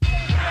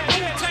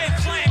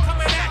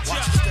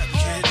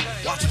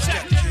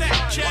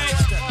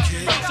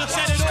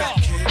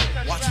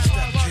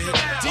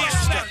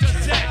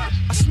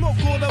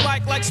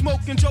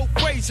Joe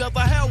Frazier, the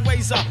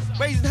Hellraiser,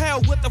 raising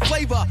hell with the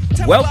flavor.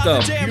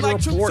 Welcome, Pewter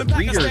Report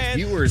readers,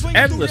 viewers,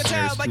 and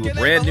listeners to a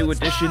brand new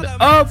edition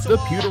of the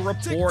Pewter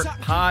Report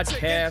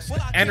podcast,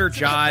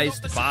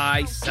 energized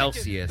by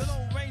Celsius.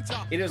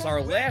 It is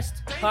our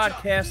last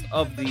podcast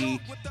of the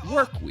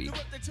work week.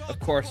 Of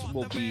course,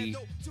 we'll be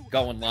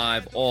going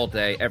live all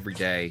day, every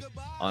day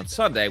on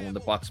Sunday when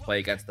the Bucks play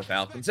against the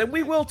Falcons, and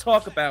we will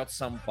talk about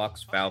some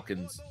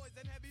Bucks-Falcons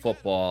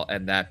football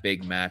and that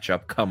big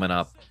matchup coming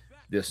up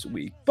this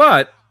week.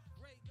 But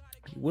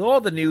with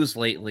all the news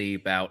lately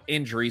about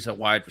injuries at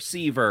wide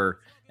receiver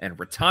and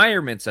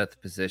retirements at the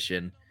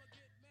position,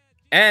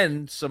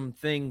 and some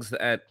things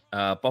that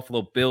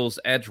Buffalo Bills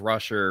edge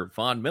rusher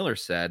Von Miller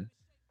said,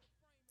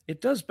 it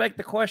does beg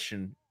the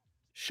question,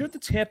 should the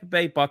Tampa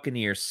Bay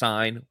Buccaneers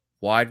sign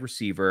wide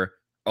receiver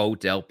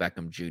Odell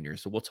Beckham Jr.?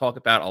 So we'll talk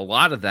about a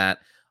lot of that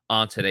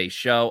on today's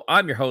show.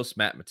 I'm your host,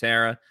 Matt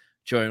Matera.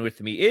 Joining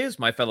with me is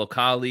my fellow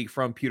colleague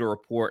from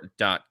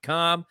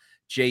PewterReport.com,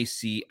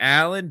 JC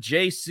Allen.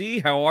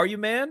 JC, how are you,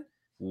 man?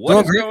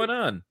 What is going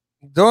on?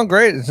 Doing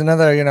great. It's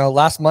another,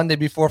 last Monday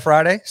before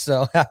Friday,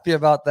 so happy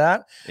about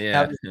that. Yeah.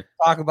 Happy to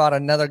talk about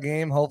another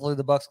game. Hopefully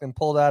the Bucks can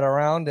pull that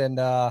around and,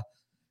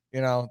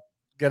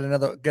 get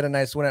a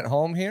nice win at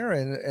home here,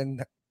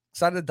 and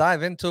excited to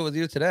dive into it with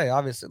you today.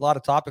 Obviously, a lot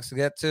of topics to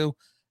get to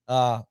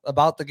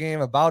about the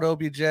game, about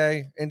OBJ.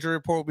 Injury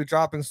report will be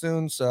dropping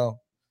soon, so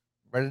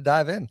ready to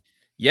dive in.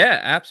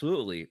 Yeah,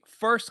 absolutely.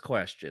 First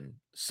question.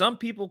 Some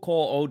people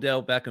call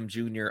Odell Beckham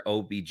Jr.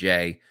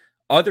 OBJ.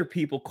 Other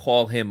people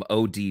call him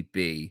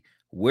ODB.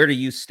 Where do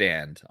you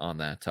stand on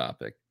that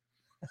topic?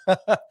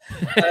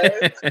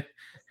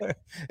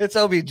 It's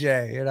OBJ.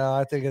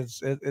 I think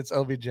it's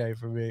OBJ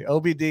for me.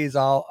 OBD is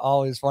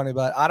always funny,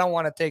 but I don't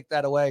want to take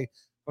that away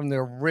from the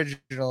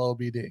original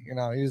OBD.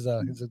 He's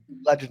a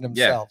legend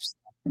himself.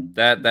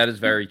 Yeah, that is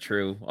very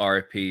true.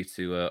 RIP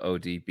to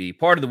ODB,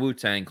 part of the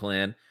Wu-Tang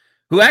Clan,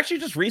 who actually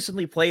just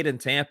recently played in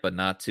Tampa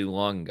not too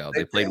long ago.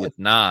 They played with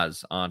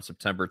Nas on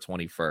September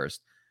 21st.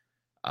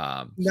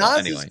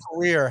 Nas's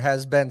career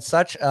has been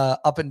such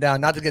up and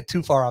down, not to get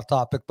too far off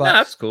topic, but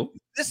that's cool.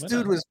 This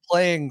dude was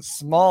playing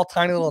small,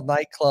 tiny little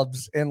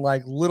nightclubs in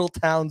like little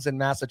towns in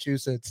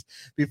Massachusetts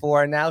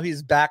before, and now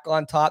he's back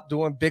on top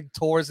doing big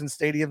tours and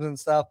stadiums and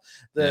stuff.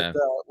 The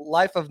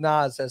life of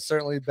Nas has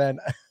certainly been.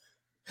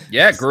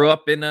 Yeah, grew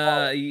up in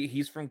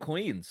he's from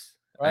Queens,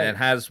 right, and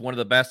has one of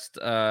the best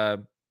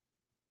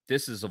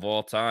disses of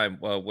all time.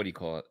 Well, what do you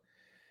call it?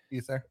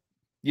 Ether.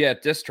 Yeah,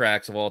 diss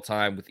tracks of all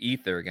time with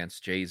Ether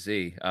against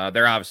Jay-Z.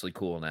 They're obviously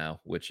cool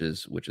now, which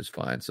is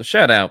fine. So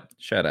shout out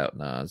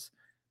Nas.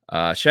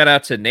 Shout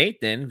out to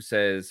Nathan, who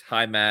says,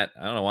 "Hi Matt."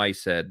 I don't know why he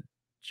said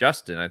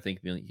Justin. I think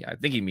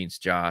he means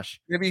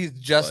Josh. Maybe he's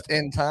just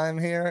in time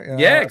here.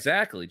 Yeah,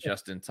 exactly,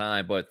 just in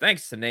time. But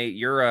thanks to Nate,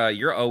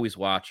 you're always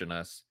watching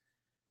us.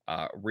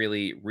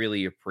 Really,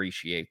 really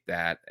appreciate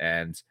that.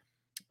 And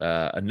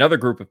another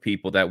group of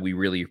people that we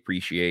really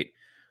appreciate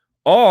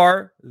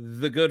are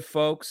the good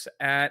folks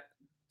at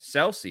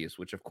Celsius,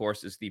 which of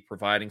course is the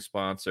providing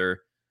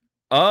sponsor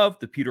of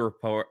the Pewter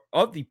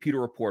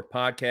Report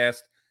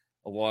podcast,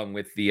 along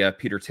with the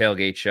Pewter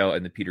Tailgate Show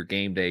and the Pewter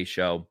Game Day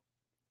Show.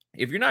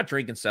 If you're not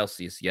drinking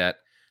Celsius yet,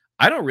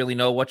 I don't really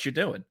know what you're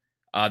doing.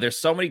 There's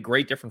so many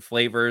great different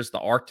flavors: the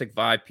Arctic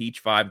Vibe,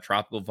 Peach Vibe,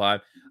 Tropical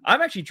Vibe.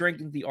 I'm actually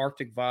drinking the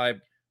Arctic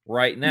Vibe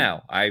right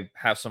now. I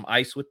have some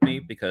ice with me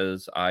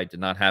because I did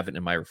not have it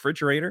in my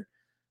refrigerator.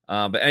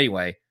 But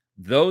anyway,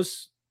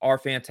 those are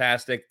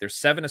fantastic. There's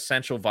 7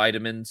 essential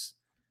vitamins.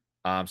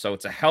 So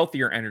it's a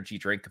healthier energy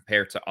drink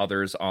compared to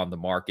others on the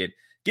market.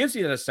 Gives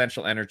you that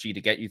essential energy to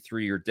get you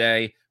through your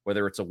day,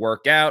 whether it's a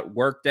workout,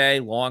 work day,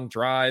 long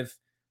drive,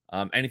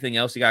 anything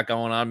else you got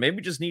going on. Maybe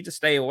you just need to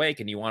stay awake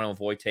and you want to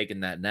avoid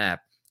taking that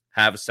nap.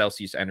 Have a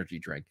Celsius energy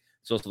drink.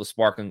 So it's the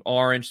sparkling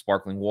orange,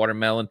 sparkling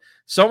watermelon,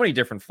 so many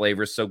different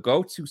flavors. So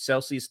go to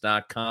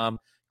Celsius.com,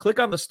 click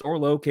on the store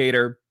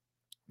locator,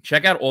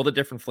 check out all the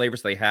different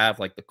flavors they have,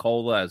 like the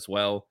cola as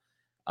well,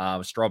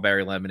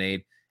 strawberry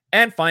lemonade,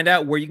 and find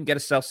out where you can get a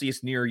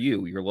Celsius near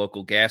you, your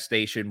local gas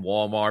station,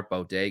 Walmart,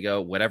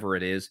 bodega, whatever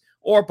it is,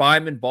 or buy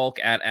them in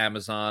bulk at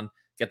Amazon.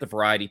 Get the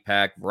variety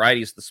pack.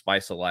 Variety is the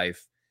spice of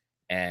life.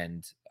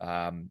 And,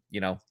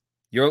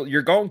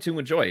 you're going to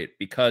enjoy it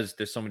because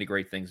there's so many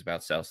great things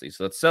about Celsius.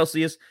 So it's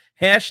Celsius,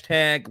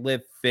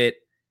 #live fit,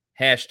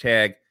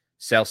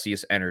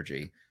 #Celsius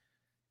energy.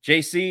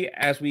 JC,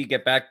 as we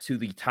get back to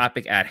the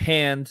topic at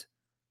hand,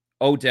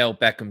 Odell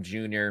Beckham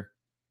Jr.,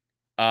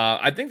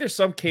 I think there's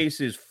some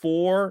cases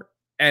for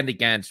and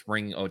against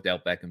bringing Odell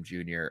Beckham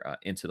Jr.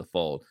 Into the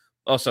fold.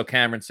 Also,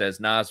 Cameron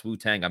says, Nas,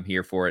 Wu-Tang, I'm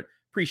here for it.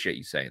 Appreciate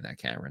you saying that,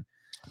 Cameron.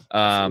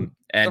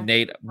 And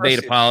Nate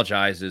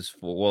apologizes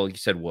for, well, he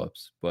said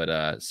whoops,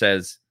 but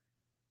says,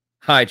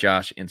 hi,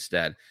 Josh,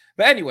 instead.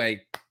 But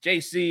anyway,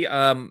 JC,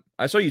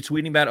 I saw you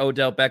tweeting about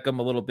Odell Beckham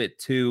a little bit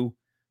too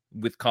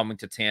with coming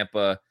to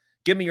Tampa.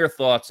 Give me your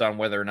thoughts on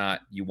whether or not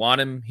you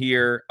want him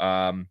here.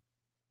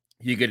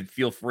 You could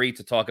feel free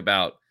to talk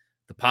about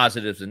the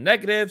positives and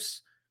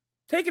negatives.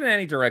 Take it in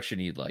any direction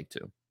you'd like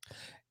to.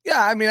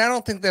 Yeah, I mean, I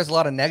don't think there's a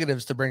lot of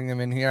negatives to bringing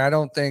him in here. I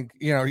don't think,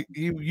 he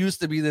used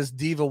to be this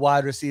diva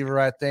wide receiver,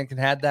 I think, and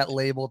had that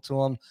label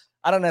to him.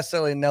 I don't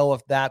necessarily know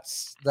if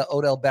that's the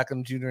Odell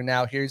Beckham Jr.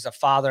 now. Here he's a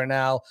father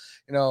now.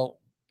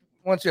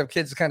 Once you have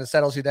kids, it kind of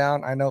settles you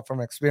down. I know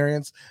from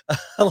experience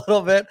a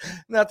little bit.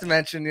 Not to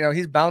mention,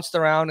 he's bounced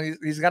around.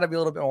 He's got to be a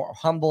little bit more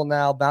humble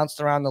now,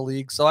 bounced around the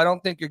league. So I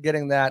don't think you're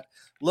getting that,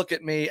 look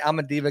at me, I'm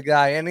a diva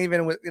guy. And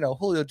even with,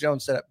 Julio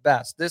Jones said it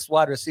best, this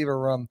wide receiver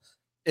room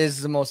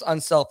is the most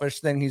unselfish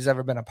thing he's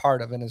ever been a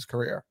part of in his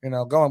career.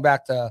 Going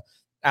back to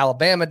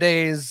Alabama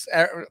days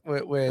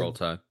with Roll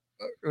Tide.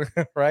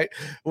 right,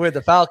 with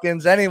the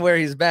Falcons, anywhere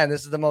he's been,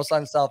 this is the most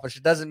unselfish.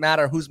 It doesn't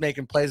matter who's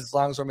making plays as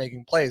long as we're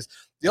making plays.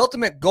 The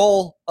ultimate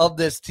goal of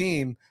this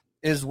team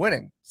is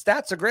winning.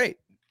 Stats are great.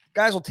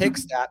 Guys will take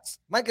stats.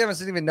 Mike Evans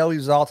didn't even know he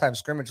was an all-time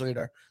scrimmage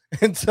leader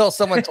until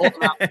someone told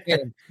him about the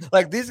game.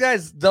 Like, these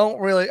guys don't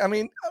really, I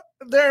mean,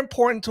 they're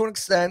important to an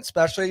extent,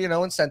 especially,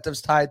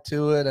 incentives tied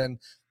to it. And,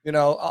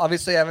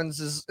 obviously Evans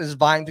is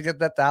vying to get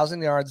that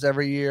 1,000 yards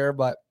every year,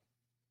 but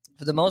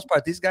for the most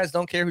part, these guys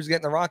don't care who's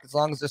getting the rock as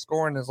long as they're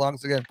scoring, as long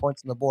as they're getting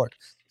points on the board.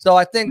 So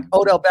I think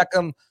Odell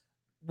Beckham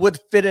would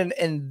fit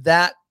in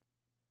that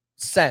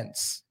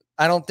sense.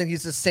 I don't think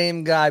he's the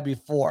same guy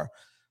before.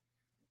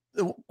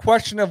 The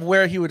question of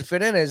where he would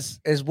fit in is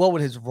what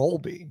would his role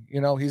be?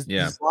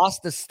 He's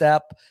lost a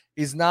step.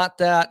 He's not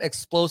that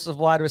explosive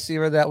wide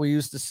receiver that we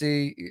used to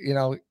see.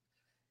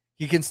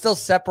 He can still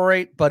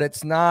separate, but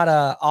it's not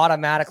a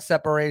automatic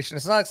separation.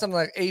 It's not like something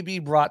like AB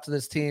brought to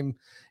this team.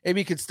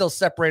 AB could still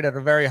separate at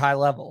a very high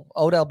level.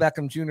 Odell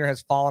Beckham Jr.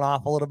 has fallen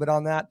off a little bit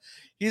on that.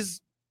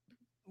 He's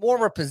more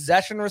of a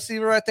possession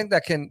receiver, I think,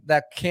 that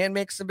can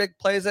make some big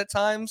plays at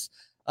times.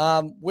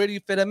 Where do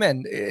you fit him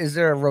in? Is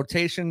there a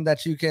rotation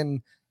that you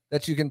can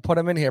put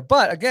him in here?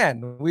 But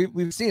again,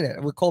 we've seen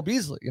it with Cole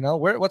Beasley.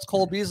 What's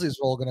Cole Beasley's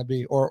role going to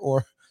be,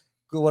 or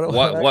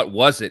what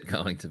was it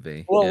going to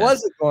be? What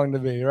was it going to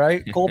be,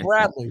 right? Cole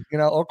Bradley,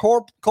 or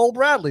Cole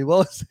Bradley.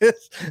 What was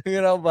this?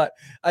 But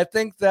I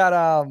think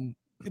that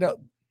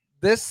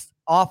this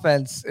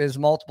offense is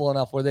multiple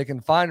enough where they can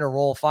find a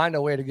role, find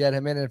a way to get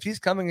him in. And if he's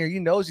coming here, he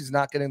knows he's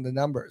not getting the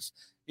numbers.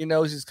 He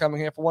knows he's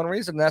coming here for one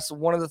reason. That's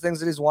one of the things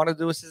that he's wanted to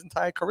do his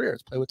entire career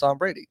is play with Tom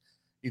Brady.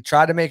 He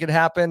tried to make it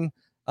happen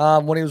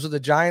when he was with the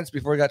Giants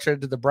before he got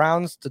traded to the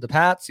Browns, to the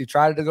Pats. He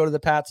tried to go to the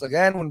Pats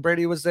again when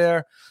Brady was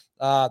there.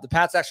 The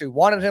Pats actually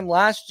wanted him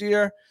last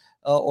year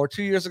or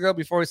 2 years ago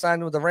before he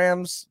signed with the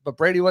Rams, but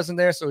Brady wasn't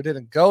there, so he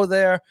didn't go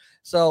there.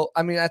 So,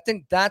 I mean, I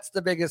think that's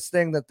the biggest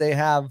thing that they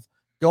have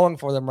going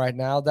for them right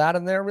now, that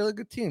and they're a really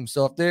good team.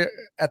 So if they're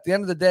at the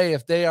end of the day,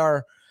 if they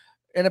are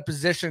in a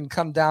position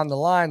come down the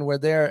line where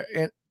they're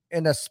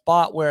in a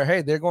spot where,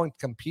 hey, they're going to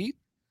compete.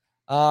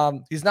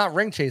 He's not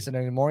ring chasing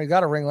anymore. He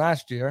got a ring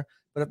last year,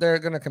 but if they're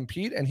going to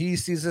compete and he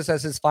sees this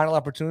as his final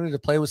opportunity to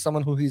play with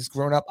someone who he's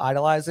grown up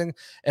idolizing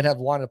and have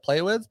wanted to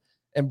play with,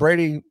 and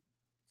Brady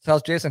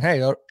tells Jason,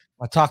 hey,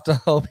 I talked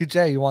to OBJ,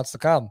 he wants to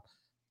come.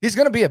 He's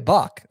going to be a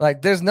buck.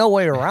 Like, there's no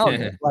way around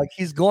it. Like,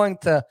 he's going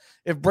to,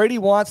 if Brady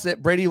wants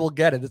it, Brady will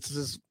get it. It's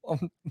just,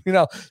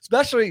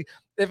 especially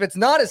if it's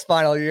not his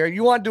final year,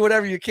 you want to do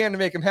whatever you can to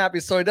make him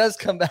happy. So he does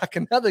come back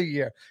another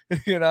year,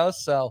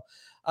 So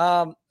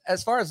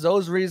as far as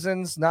those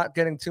reasons, not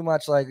getting too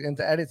much like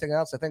into anything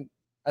else, I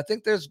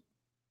think there's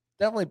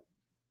definitely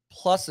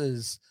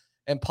pluses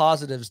and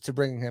positives to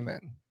bringing him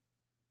in.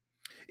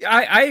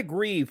 I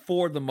agree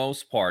for the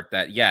most part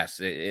that yes,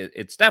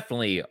 it's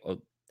definitely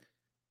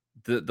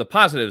the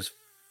positives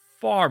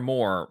far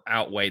more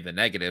outweigh the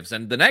negatives,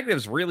 and the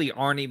negatives really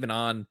aren't even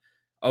on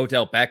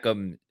Odell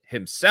Beckham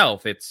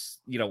himself. It's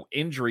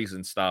injuries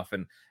and stuff,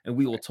 and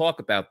we will talk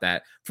about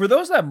that. For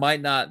those that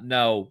might not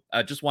know,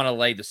 I just want to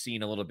lay the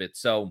scene a little bit.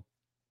 So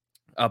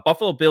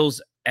Buffalo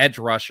Bills edge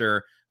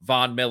rusher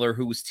Von Miller,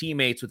 who was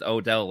teammates with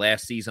Odell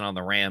last season on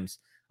the Rams,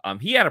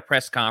 he had a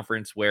press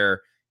conference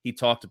where he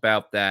talked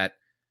about that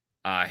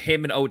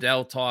him and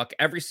Odell talk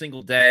every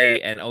single day,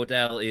 and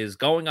Odell is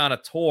going on a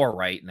tour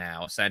right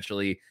now,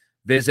 essentially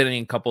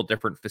visiting a couple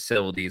different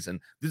facilities. And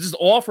this is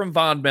all from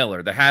Von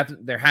Miller.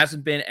 There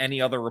hasn't been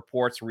any other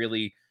reports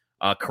really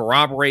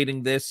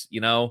corroborating this.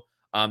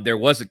 There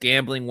was a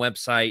gambling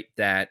website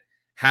that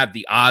had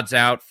the odds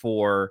out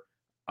for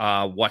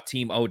what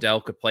team Odell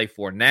could play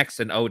for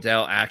next, and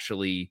Odell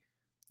actually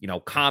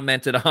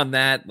commented on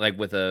that, like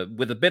with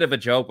a bit of a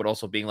joke, but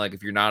also being like,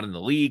 if you're not in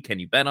the league, can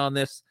you bet on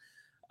this?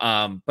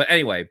 But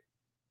anyway,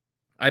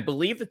 I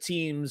believe the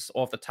teams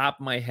off the top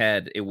of my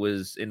head, it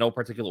was in no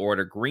particular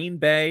order: Green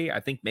Bay,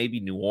 I think maybe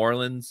New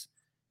Orleans,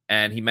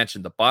 and he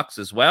mentioned the Bucs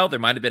as well. There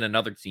might have been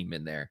another team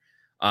in there.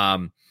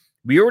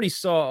 We already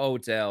saw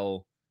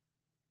Odell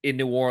in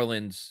New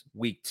Orleans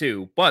week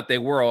 2, but they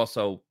were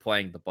also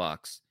playing the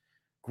Bucs.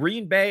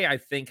 Green Bay, I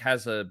think,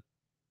 has a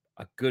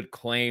good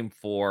claim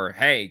for,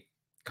 hey,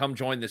 come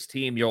join this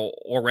team. You'll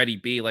already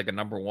be like a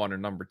number 1 or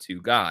number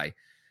 2 guy.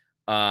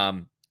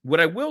 What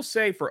I will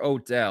say for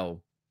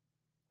Odell,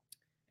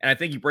 and I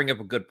think you bring up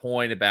a good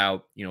point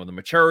about, the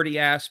maturity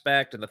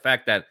aspect and the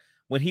fact that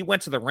when he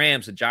went to the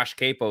Rams, and Josh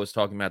Capo was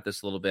talking about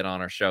this a little bit on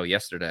our show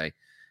yesterday,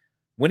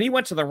 when he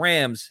went to the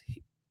Rams,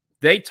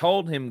 they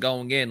told him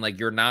going in, like,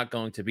 you're not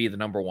going to be the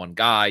number one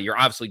guy. You're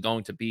obviously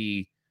going to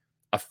be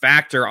a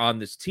factor on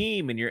this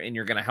team, and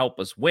you're going to help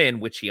us win,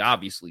 which he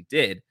obviously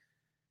did.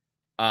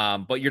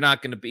 But you're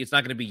not going to be, it's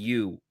not going to be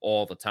you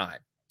all the time.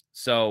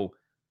 So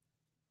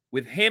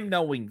with him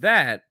knowing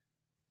that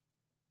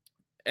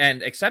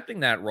and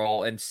accepting that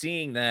role and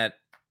seeing that,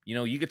 you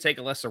know, you could take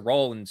a lesser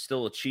role and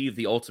still achieve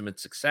the ultimate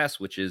success,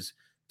 which is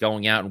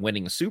going out and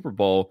winning a Super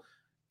Bowl.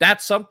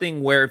 That's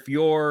something where if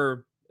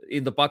you're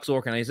in the Bucs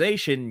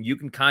organization, you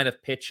can kind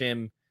of pitch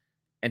him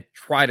and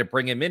try to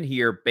bring him in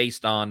here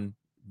based on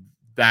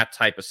that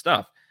type of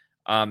stuff.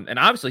 And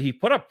obviously he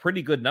put up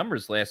pretty good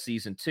numbers last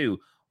season too.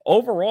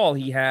 Overall,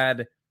 he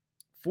had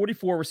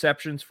 44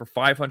 receptions for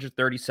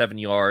 537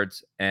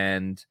 yards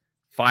and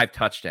 5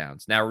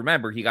 touchdowns. Now,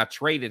 remember, he got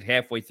traded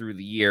halfway through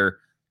the year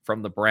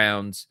from the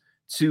Browns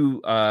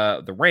to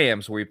the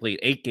Rams, where he played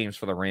 8 games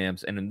for the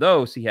Rams. And in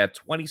those, he had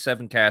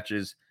 27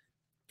 catches,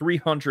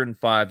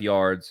 305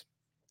 yards,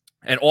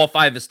 and all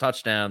 5 of his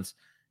touchdowns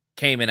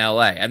came in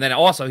LA. And then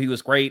also he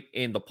was great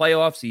in the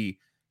playoffs. He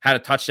had a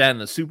touchdown in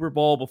the Super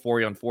Bowl before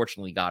he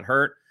unfortunately got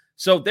hurt.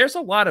 So there's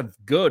a lot of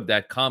good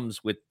that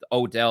comes with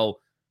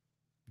Odell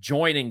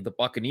joining the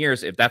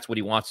Buccaneers if that's what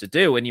he wants to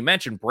do. And you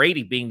mentioned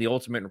Brady being the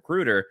ultimate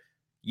recruiter.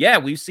 Yeah,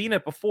 we've seen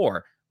it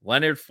before.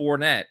 Leonard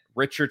Fournette,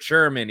 Richard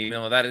Sherman,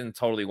 even though that didn't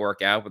totally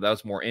work out, but that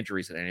was more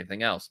injuries than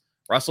anything else.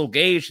 Russell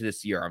Gage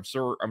this year.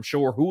 I'm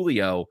sure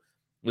Julio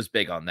was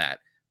big on that.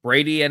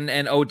 Brady and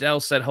Odell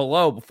said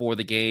hello before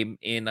the game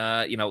in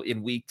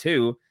week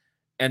 2.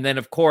 And then,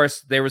 of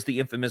course, there was the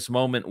infamous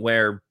moment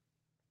where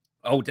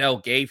Odell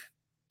gave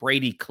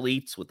Brady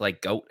cleats with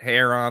like goat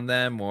hair on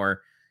them,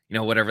 or, you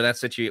know, whatever that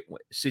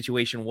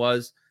situation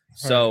was.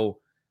 So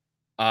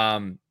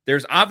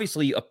there's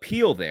obviously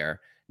appeal there.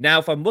 Now,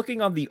 if I'm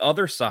looking on the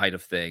other side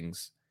of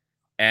things,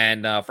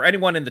 and for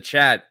anyone in the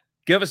chat,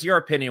 give us your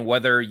opinion,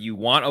 whether you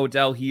want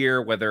Odell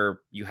here,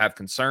 whether you have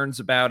concerns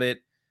about it.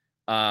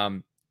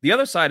 The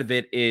other side of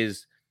it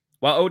is,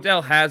 while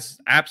Odell has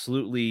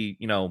absolutely,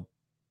 you know,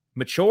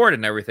 matured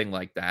and everything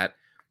like that,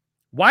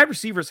 wide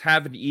receivers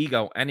have an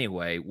ego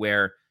anyway,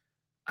 where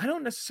I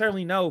don't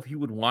necessarily know if he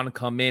would want to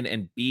come in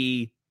and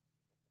be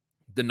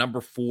the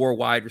number 4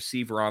 wide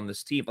receiver on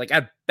this team. Like,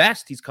 at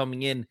best, he's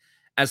coming in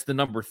as the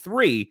number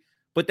 3.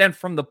 But then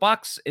from the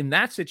Bucs in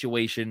that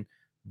situation,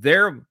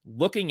 they're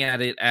looking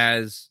at it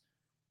as,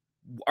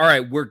 all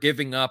right, we're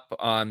giving up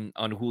on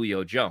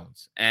Julio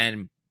Jones.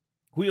 And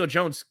Julio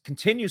Jones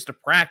continues to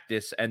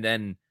practice and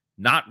then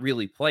not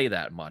really play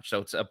that much. So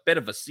it's a bit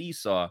of a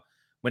seesaw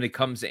when it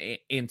comes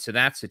into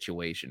that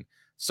situation.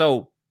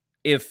 So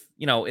if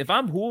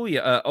I'm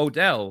Julio,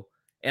 Odell,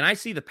 and I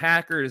see the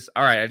Packers,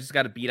 all right, I just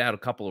got to beat out a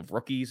couple of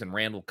rookies and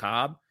Randall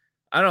Cobb.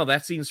 I don't know.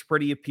 That seems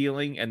pretty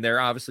appealing. And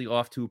they're obviously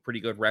off to a pretty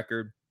good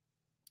record.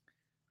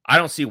 I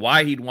don't see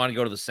why he'd want to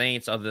go to the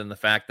Saints other than the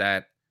fact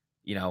that,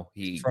 you know,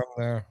 he's from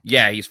there.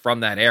 Yeah, he's from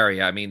that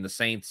area. I mean, the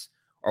Saints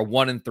are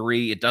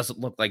 1-3. It doesn't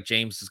look like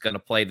James is going to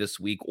play this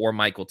week, or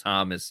Michael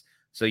Thomas.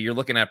 So you're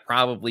looking at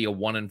probably a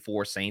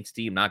 1-4 Saints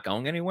team not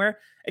going anywhere.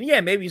 And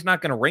yeah, maybe he's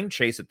not going to ring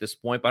chase at this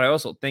point, but I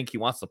also think he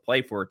wants to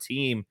play for a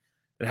team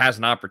that has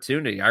an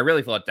opportunity. I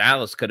really thought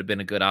Dallas could have been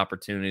a good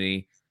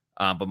opportunity,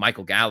 but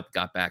Michael Gallup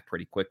got back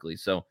pretty quickly.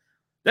 So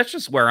that's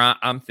just where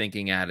I'm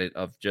thinking at it,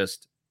 of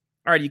just,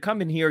 all right, you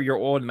come in here, you're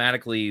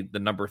automatically the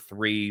number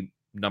 3,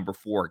 number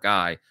 4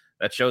 guy.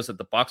 That shows that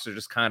the Bucs are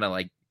just kind of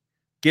like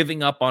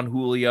giving up on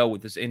Julio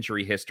with his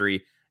injury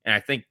history. And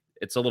I think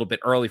it's a little bit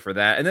early for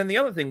that. And then the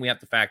other thing we have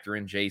to factor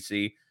in,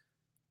 JC,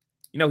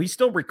 you know, he's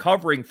still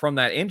recovering from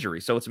that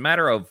injury. So it's a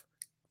matter of,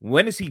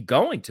 when is he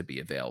going to be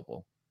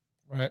available?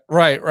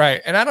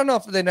 Right. And I don't know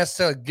if they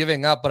necessarily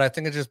giving up, but I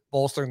think it's just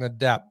bolstering the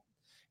depth.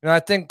 You know, I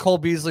think Cole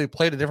Beasley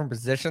played a different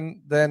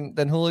position than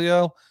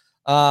Julio.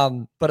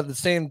 But at the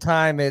same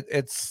time,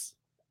 it's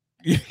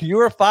you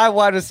were 5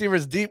 wide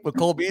receivers deep with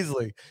Cole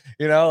Beasley,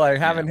 you know, like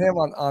having him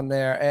on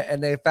there,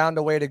 and they found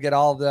a way to get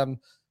all of them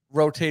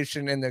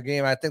rotation in their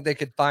game. I think they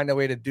could find a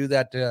way to do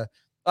that. To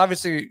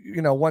obviously,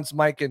 you know, once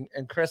Mike and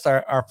Chris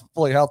are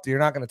fully healthy, you're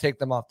not going to take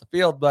them off the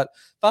field, but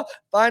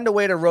find a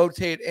way to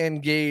rotate in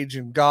Gage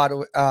and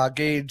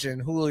Gage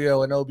and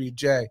Julio and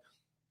OBJ.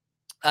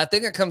 I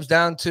think it comes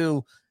down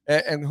to,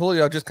 and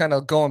Julio, just kind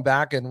of going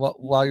back and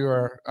while you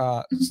were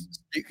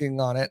speaking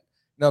on it,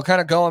 you know,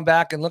 kind of going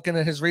back and looking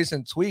at his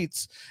recent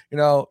tweets, you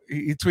know,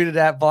 he tweeted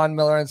at Von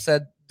Miller and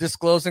said,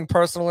 disclosing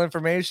personal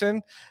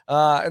information.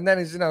 And then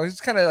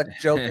he's kind of like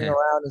joking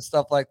around and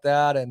stuff like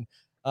that. And,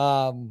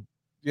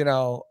 you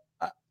know,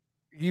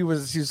 he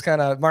was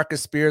kind of,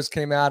 Marcus Spears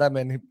came at him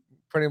and he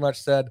pretty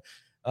much said,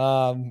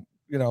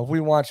 you know, we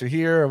want you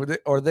here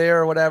or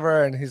there or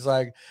whatever. And he's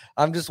like,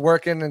 I'm just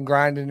working and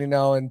grinding, you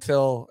know, and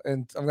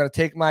I'm going to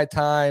take my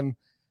time.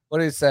 What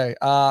did he say?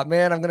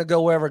 Man, I'm going to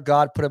go wherever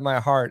God put in my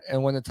heart.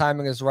 And when the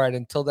timing is right,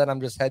 until then, I'm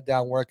just head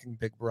down working,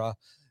 big bro.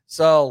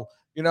 So,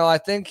 you know, I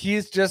think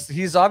he's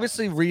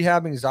obviously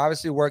rehabbing. He's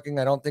obviously working.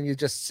 I don't think he's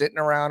just sitting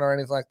around or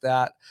anything like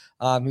that.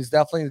 He's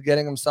definitely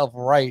getting himself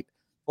right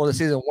for the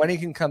season. When he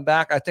can come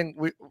back, I think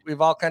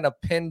we've all kind of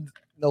pinned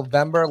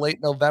November,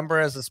 late November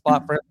as a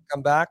spot for him to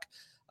come back.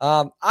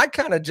 I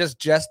kind of just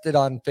jested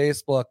on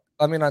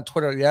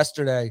Twitter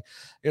yesterday.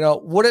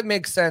 Would it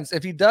make sense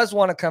if he does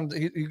want to come?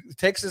 He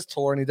takes his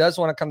tour and he does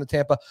want to come to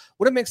Tampa.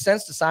 Would it make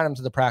sense to sign him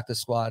to the practice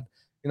squad?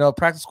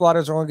 Practice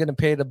squatters are only getting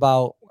paid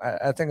about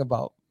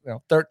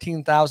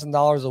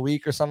 $13,000 a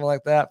week or something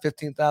like that,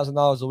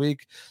 $15,000 a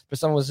week for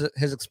someone with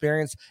his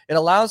experience. It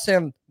allows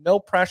him no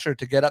pressure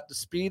to get up to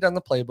speed on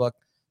the playbook,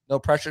 no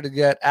pressure to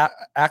get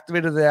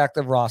activated to the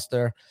active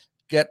roster,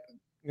 get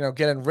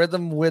in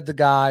rhythm with the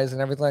guys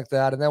and everything like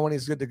that. And then when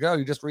he's good to go,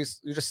 you just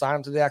sign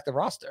him to the active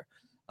roster.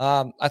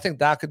 I think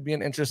that could be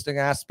an interesting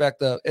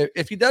aspect of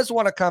if he does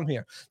want to come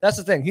here. That's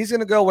the thing. He's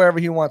going to go wherever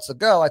he wants to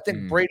go. I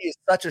think Brady is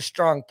such a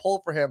strong pull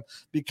for him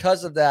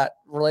because of that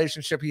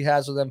relationship he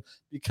has with him,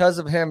 because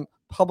of him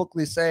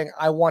publicly saying,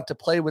 I want to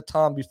play with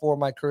Tom before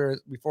my career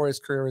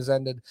is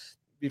ended.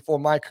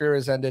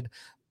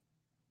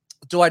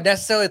 Do I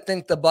necessarily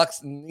think the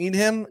Bucs need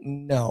him?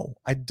 No,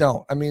 I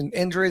don't. I mean,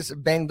 injuries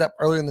banged up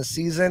early in the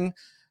season.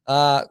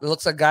 It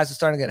looks like guys are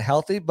starting to get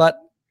healthy, but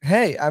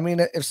hey, I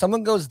mean, if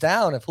someone goes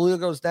down, if Julio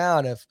goes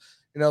down, if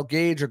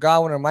Gage or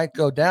Godwin or Mike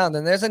go down,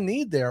 then there's a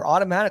need there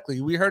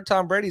automatically. We heard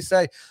Tom Brady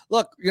say,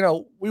 look,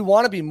 we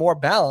want to be more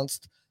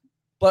balanced,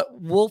 but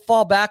we'll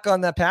fall back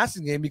on that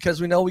passing game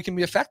because we know we can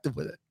be effective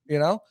with it,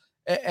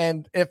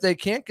 and if they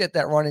can't get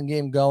that running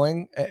game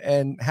going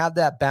and have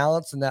that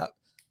balance and that,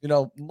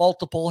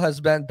 multiple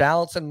has been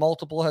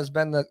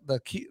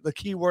the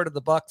key word of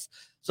the Bucs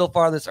so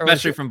far this early,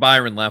 especially from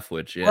Byron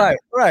Leftwich. Yeah.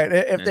 Right.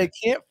 If they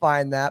can't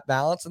find that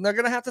balance, then they're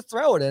going to have to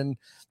throw it. And,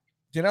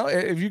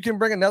 if you can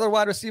bring another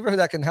wide receiver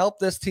that can help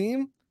this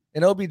team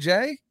in OBJ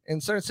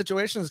in certain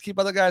situations, keep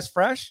other guys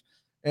fresh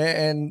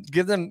and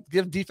give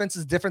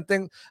defenses different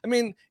things. I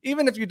mean,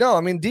 even if you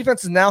don't,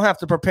 defenses now have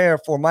to prepare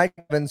for Mike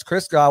Evans,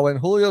 Chris Godwin,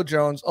 Julio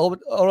Jones,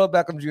 Odell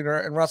Beckham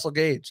Jr., and Russell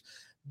Gage.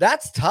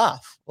 That's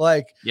tough.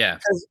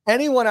 Because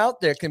anyone out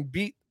there can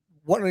beat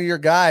one of your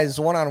guys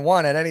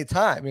one-on-one at any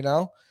time,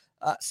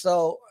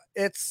 so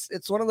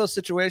it's one of those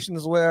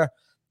situations where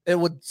it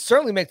would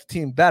certainly make the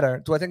team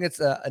better. Do I think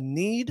it's a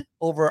need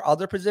over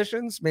other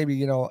positions?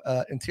 Maybe,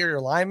 interior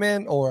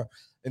lineman or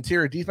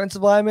interior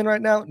defensive lineman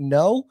right now?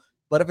 No.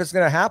 But if it's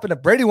going to happen,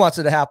 if Brady wants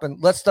it to happen,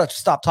 let's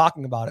stop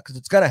talking about it because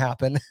it's going to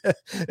happen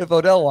if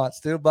Odell wants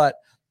to. But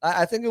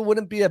I think it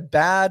wouldn't be a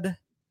bad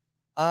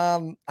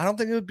I don't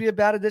think it would be a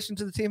bad addition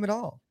to the team at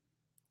all.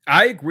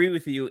 I agree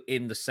with you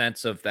in the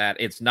sense of that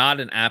it's not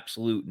an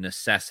absolute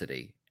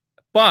necessity.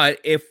 But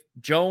if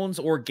Jones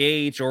or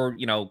Gage or,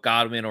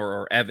 Godwin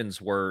or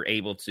Evans were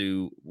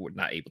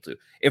not able to,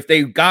 if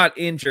they got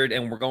injured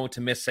and were going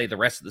to miss, say, the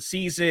rest of the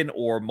season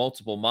or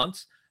multiple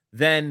months,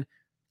 then,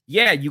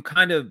 yeah, you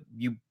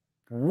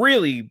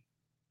really,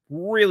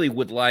 really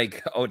would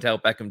like Odell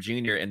Beckham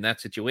Jr. in that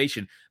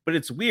situation. But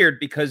it's weird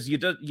because you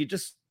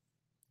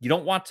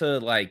don't want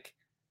to,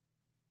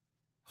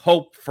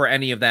 hope for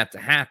any of that to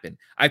happen.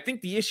 I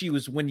think the issue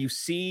is when you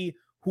see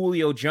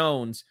Julio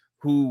Jones,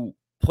 who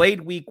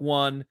played week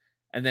 1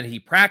 and then he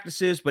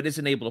practices but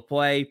isn't able to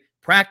play,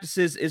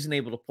 practices,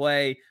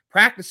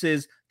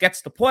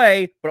 gets to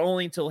play, but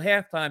only until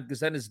halftime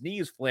because then his knee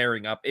is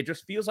flaring up. It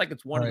just feels like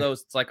it's one of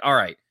those, it's like, all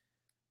right,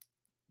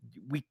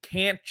 we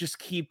can't just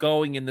keep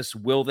going in this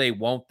will they,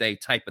 won't they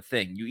type of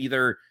thing. You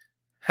either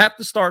have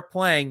to start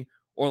playing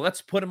or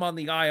let's put him on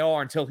the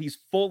IR until he's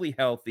fully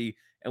healthy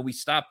and we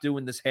stop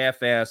doing this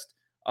half-assed,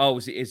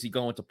 is he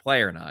going to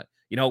play or not?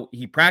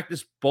 He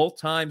practiced both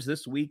times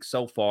this week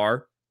so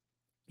far.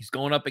 He's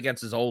going up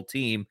against his old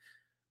team.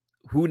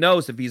 Who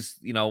knows if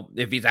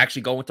he's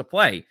actually going to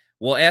play?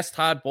 We'll ask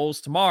Todd Bowles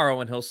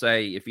tomorrow, and he'll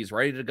say if he's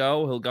ready to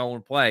go, he'll go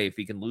and play if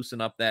he can loosen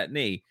up that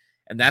knee.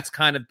 And that's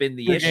kind of been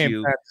the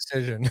issue. That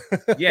decision.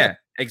 Yeah,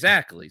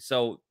 exactly.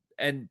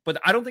 But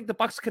I don't think the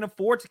Bucs can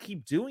afford to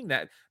keep doing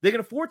that. They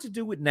can afford to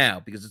do it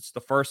now because it's the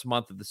first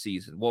month of the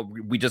season. Well,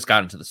 we just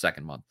got into the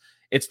second month.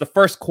 It's the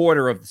first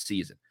quarter of the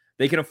season.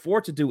 They can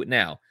afford to do it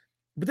now.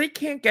 But they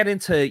can't get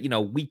into,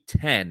 week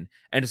 10,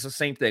 and it's the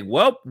same thing.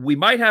 Well, we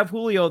might have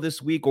Julio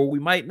this week, or we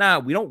might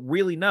not. We don't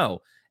really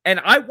know. And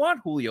I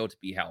want Julio to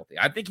be healthy.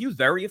 I think he was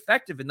very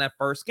effective in that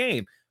first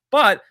game.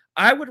 But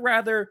I would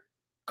rather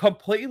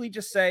completely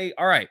just say,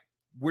 all right,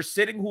 we're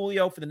sitting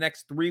Julio for the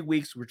next 3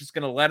 weeks. We're just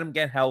going to let him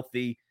get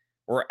healthy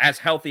or as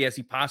healthy as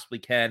he possibly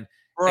can.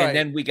 Right. And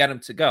then we get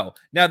him to go.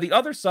 Now, the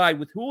other side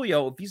with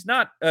Julio, if he's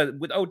not,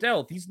 with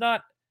Odell, if he's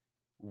not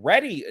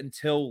ready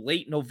until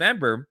late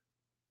November,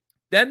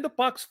 then the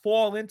Bucs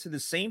fall into the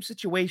same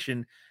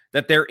situation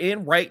that they're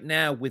in right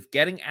now with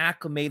getting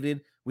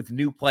acclimated with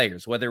new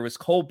players, whether it was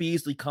Cole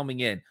Beasley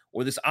coming in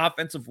or this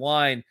offensive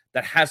line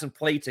that hasn't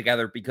played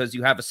together because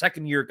you have a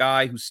second-year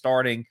guy who's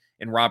starting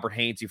in Robert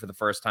Hainsey for the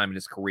first time in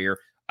his career,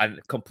 a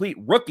complete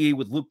rookie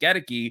with Luke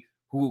Gedeke,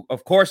 who,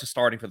 of course, is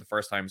starting for the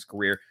first time in his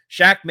career.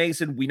 Shaq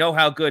Mason, we know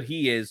how good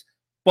he is,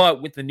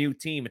 but with the new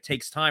team, it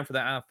takes time for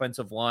the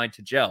offensive line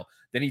to gel.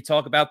 Then you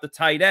talk about the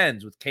tight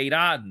ends with Cade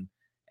Otton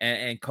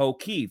and Cole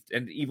Keith,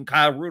 and even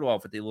Kyle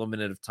Rudolph at the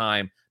limited of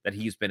time that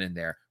he's been in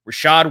there.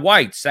 Rashad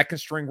White,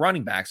 second-string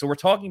running back. So we're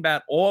talking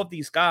about all of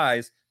these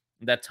guys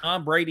that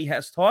Tom Brady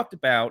has talked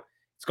about.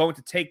 It's going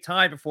to take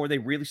time before they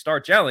really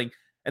start gelling.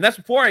 And that's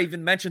before I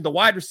even mentioned the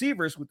wide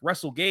receivers with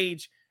Russell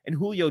Gage and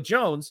Julio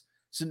Jones.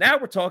 So now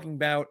we're talking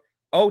about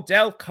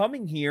Odell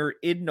coming here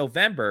in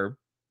November.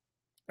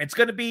 It's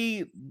going to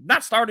be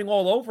not starting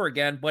all over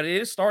again, but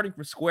it is starting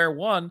from square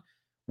one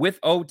with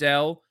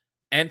Odell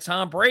and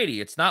Tom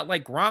Brady. It's not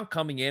like Gronk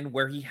coming in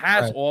where he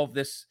has all of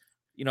this,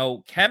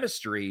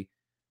 chemistry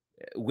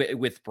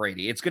with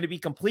Brady. It's going to be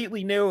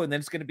completely new, and then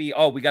it's going to be,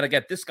 we got to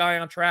get this guy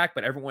on track,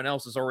 but everyone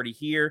else is already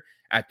here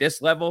at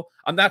this level.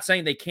 I'm not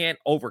saying they can't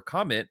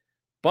overcome it,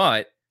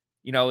 but,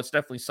 it's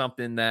definitely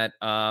something that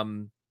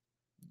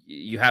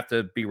you have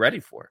to be ready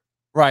for.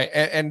 Right.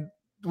 And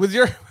with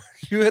you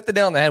hit the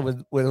nail on the head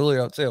with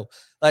Julio too.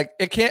 Like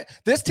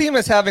this team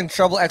is having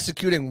trouble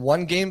executing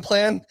one game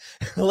plan,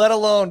 let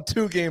alone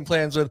 2 game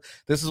plans with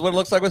this is what it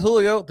looks like with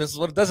Julio. This is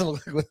what it doesn't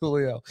look like with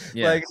Julio.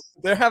 Yeah. Like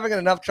they're having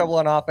enough trouble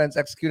on offense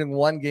executing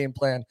one game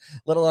plan,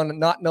 let alone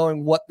not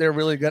knowing what they're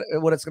really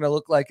what it's going to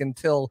look like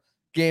until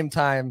game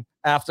time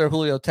after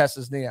Julio tests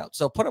his knee out.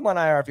 So put him on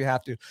IR if you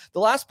have to. The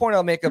last point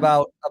I'll make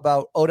about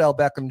Odell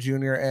Beckham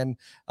Jr. and,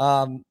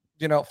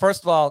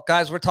 first of all,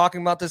 guys, we're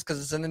talking about this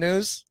because it's in the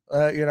news.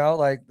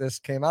 Like this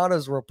came out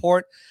as a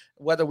report,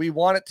 whether we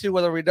want it to,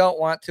 whether we don't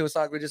want to. It's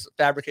not like we just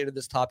fabricated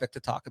this topic to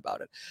talk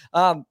about it.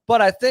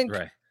 But I think,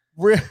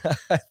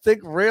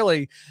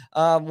 really,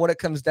 what it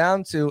comes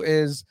down to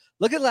is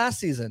look at last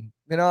season.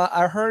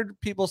 I heard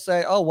people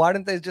say, "Oh, why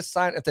didn't they just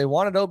sign? If they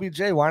wanted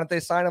OBJ, why didn't they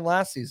sign him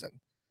last season?"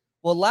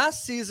 Well,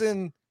 last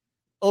season,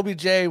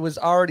 OBJ was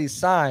already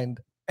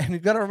signed, and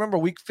you've got to remember,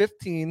 week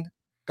 15,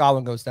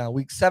 Godwin goes down.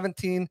 Week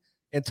 17.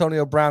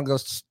 Antonio Brown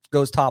goes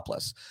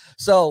topless.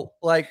 So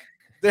like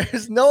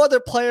there's no other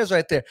players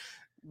right there.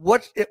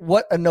 What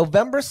a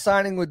November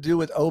signing would do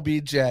with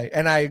OBJ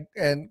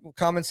and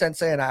common sense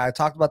saying, I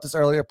talked about this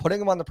earlier,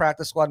 putting him on the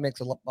practice squad makes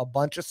a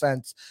bunch of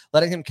sense.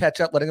 Letting him catch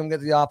up, letting him get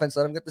the offense,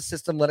 letting him get the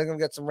system, letting him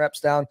get some reps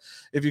down.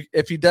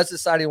 If he does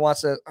decide he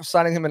wants to,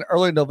 signing him in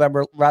early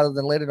November rather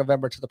than later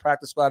November to the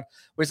practice squad,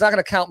 where he's not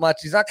going to count much.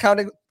 He's not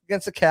counting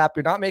against the cap.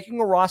 You're not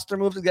making a roster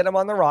move to get him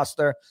on the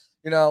roster.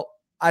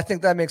 I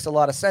think that makes a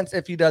lot of sense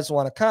if he does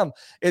want to come,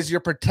 is you're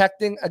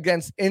protecting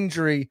against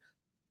injury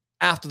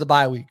after the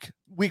bye week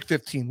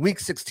 15, week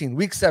 16,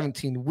 week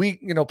 17,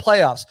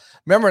 playoffs.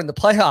 Remember in the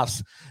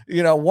playoffs,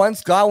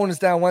 once Godwin is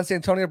down, once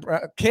Cam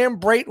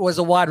Brate was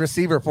a wide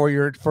receiver for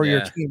your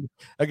team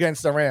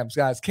against the Rams,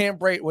 guys. Cam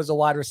Brate was a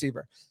wide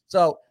receiver.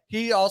 So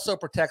he also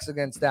protects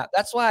against that.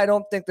 That's why I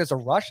don't think there's a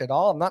rush at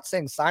all. I'm not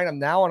saying sign him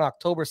now on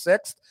October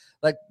 6th.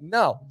 Like,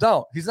 no,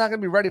 don't. He's not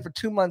going to be ready for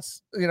 2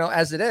 months,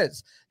 as it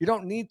is. You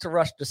don't need to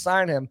rush to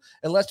sign him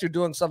unless you're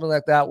doing something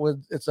like that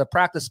it's a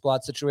practice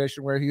squad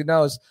situation where he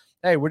knows,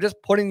 hey, we're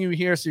just putting you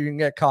here so you can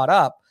get caught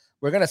up.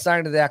 We're going to sign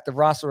you to the active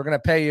roster. We're going to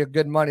pay you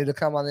good money to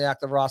come on the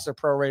active roster,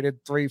 prorated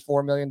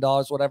 $3-4 million,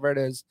 whatever it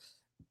is.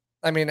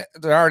 I mean,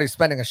 they're already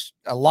spending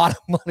a lot of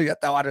money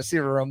at that wide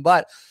receiver room,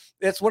 but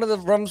it's one of the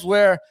rooms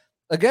where,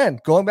 again,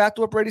 going back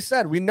to what Brady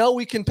said, we know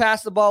we can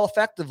pass the ball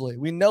effectively.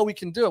 We know we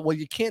can do it. Well,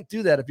 you can't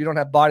do that if you don't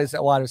have bodies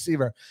at wide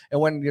receiver. And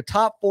when your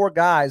top 5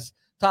 guys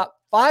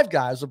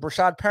with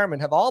Brashad Perriman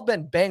have all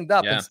been banged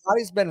up, and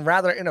Scotty's been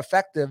rather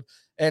ineffective,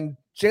 and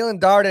Jalen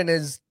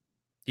Darden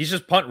he's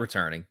just punt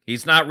returning.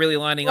 He's not really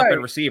lining up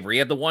at receiver. He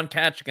had the one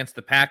catch against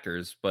the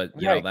Packers, but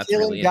that's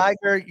really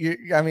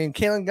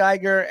Kalen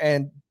Geiger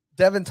and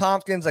Devin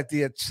Tompkins, do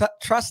you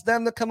trust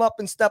them to come up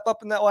and step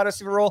up in that wide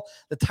receiver role?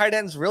 The tight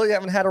ends really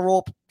haven't had a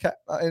role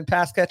in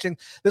pass catching.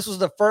 This was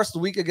the first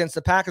week against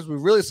the Packers. We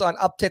really saw an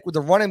uptick with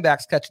the running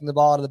backs catching the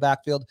ball out of the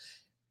backfield.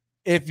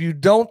 If you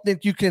don't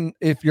think you can,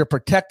 if you're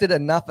protected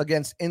enough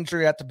against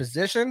injury at the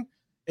position,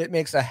 it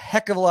makes a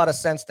heck of a lot of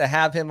sense to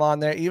have him on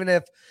there, even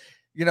if,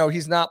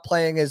 he's not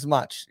playing as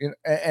much.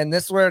 And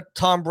this is where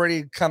Tom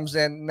Brady comes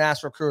in,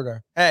 mass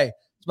recruiter. Hey,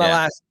 it's my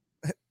last.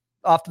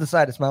 Off to the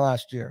side, it's my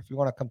last year. If you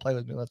want to come play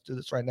with me, let's do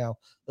this right now.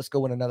 Let's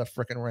go win another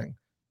freaking ring.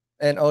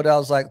 And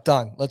Odell's like,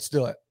 done. Let's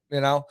do it.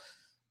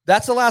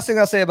 That's the last thing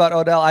I'll say about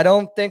Odell. I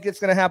don't think it's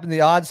going to happen. The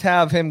odds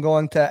have him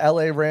going to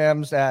LA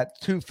Rams at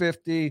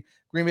 250,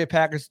 Green Bay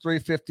Packers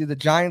 350, the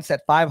Giants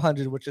at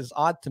 500, which is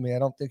odd to me. I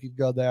don't think he'd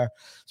go there,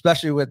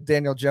 especially with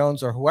Daniel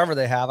Jones or whoever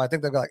they have. I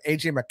think they've got like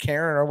AJ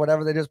McCarron or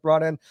whatever they just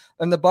brought in.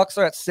 And the Bucs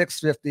are at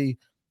 650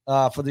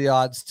 for the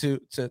odds to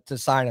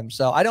sign him.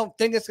 So I don't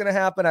think it's going to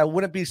happen. I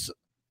wouldn't be.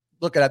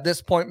 Look at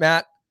this point,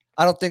 Matt,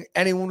 I don't think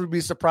anyone would be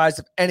surprised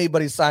if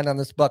anybody signed on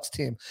this Bucs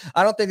team.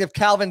 I don't think if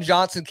Calvin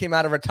Johnson came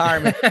out of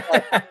retirement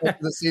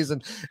the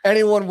season,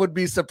 anyone would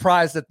be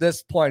surprised at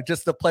this point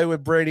just to play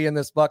with Brady in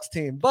this Bucs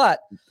team. But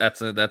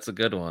that's a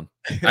good one.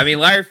 I mean,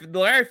 the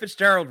Larry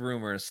Fitzgerald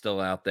rumor is still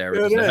out there.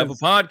 We're to have a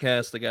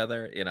podcast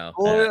together,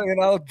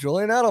 Well,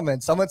 Julian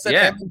Edelman. Someone said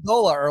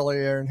Amendola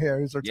earlier in here,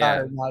 who's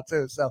retired now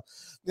too. So,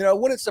 it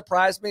wouldn't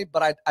surprise me,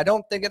 but I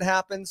don't think it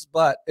happens.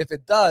 But if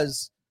it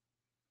does,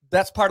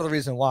 that's part of the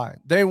reason why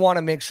they want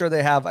to make sure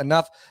they have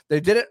enough.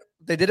 They did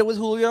it with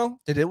Julio.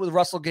 They did it with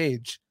Russell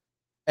Gage,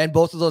 and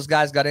both of those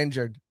guys got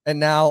injured. And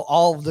now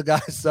all of the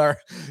guys are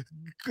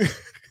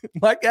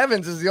Mike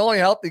Evans is the only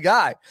healthy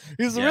guy.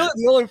 He's really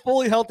the only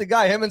fully healthy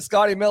guy. Him and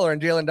Scotty Miller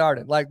and Jalen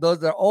Darden. Like, those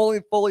are the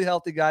only fully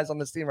healthy guys on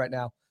this team right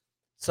now.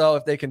 So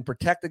if they can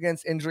protect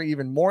against injury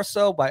even more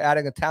so by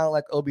adding a talent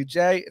like OBJ,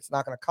 it's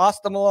not going to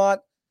cost them a lot.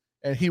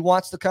 And he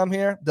wants to come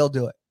here, they'll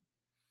do it.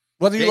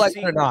 Whether you like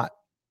it or not.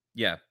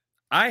 Yeah.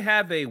 I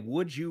have a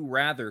would you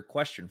rather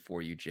question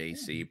for you,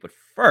 JC. But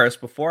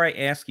first, before I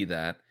ask you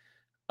that,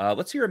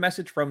 let's hear a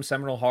message from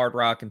Seminole Hard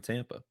Rock in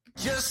Tampa.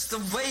 Just the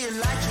way you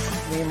like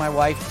it. Me and my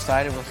wife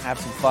decided we'll have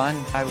some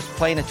fun. I was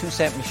playing a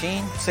 2-cent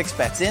machine. 6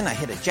 bets in, I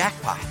hit a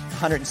jackpot.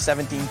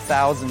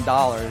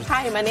 $117,000.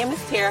 Hi, my name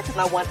is Tara, and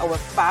I won over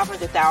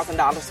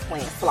 $500,000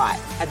 playing slot.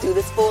 I do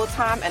this full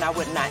time, and I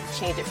would not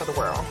change it for the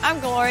world. I'm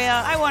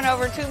Gloria. I won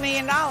over $2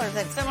 million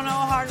at Seminole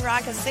Hard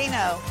Rock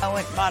Casino. I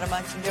went and bought a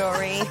bunch of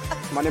jewelry.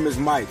 My name is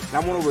Mike, and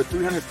I won over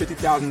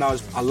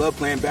 $350,000. I love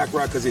playing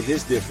baccarat because it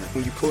hits different.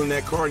 When you pull in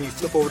that car and you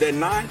flip over that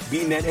 9,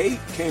 beating that 8,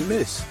 can't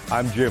miss.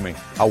 I'm Jimmy.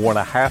 I won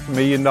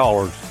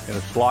 $500,000 in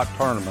a slot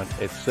tournament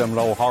at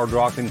Seminole Hard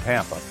Rock in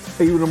Tampa.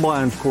 Even a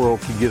blind squirrel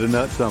can get a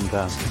nut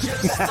sometimes.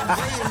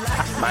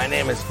 My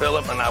name is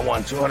Philip, and I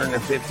won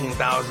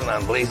 $215,000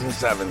 on Blazing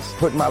Sevens.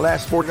 Put my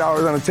last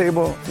 $40 on the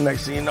table.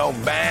 Next thing you know,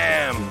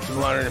 bam,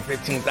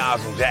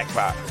 $215,000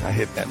 jackpot. I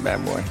hit that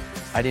bad boy.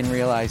 I didn't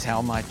realize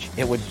how much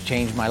it would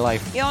change my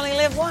life. You only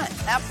live once.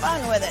 Have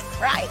fun with it.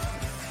 Right.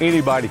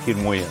 Anybody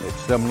can win at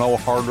Seminole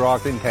Hard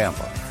Rock in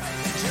Tampa.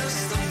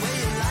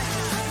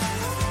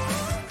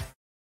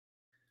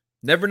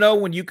 Never know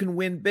when you can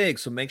win big,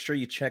 so make sure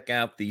you check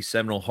out the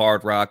Seminole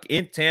Hard Rock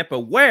in Tampa,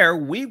 where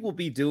we will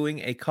be doing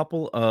a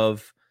couple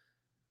of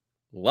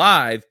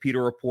live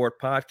Peter Report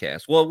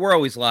podcasts. Well, we're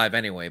always live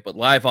anyway, but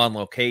live on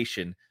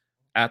location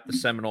at the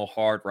Seminole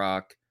Hard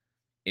Rock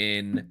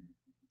in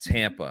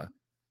Tampa.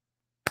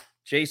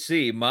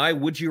 JC, my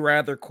would you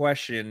rather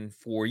question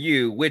for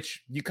you,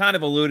 which you kind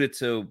of alluded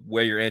to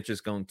where your answer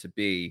is going to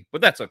be, but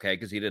that's okay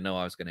because you didn't know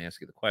I was going to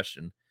ask you the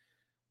question.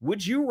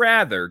 Would you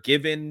rather,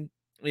 given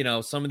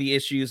some of the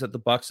issues that the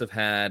Bucs have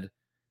had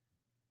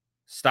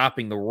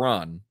stopping the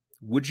run,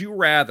 would you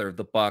rather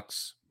the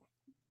Bucs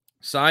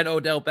sign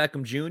Odell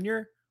Beckham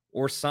Jr.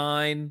 or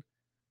sign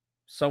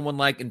someone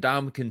like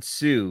Ndamukong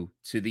Suh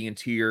to the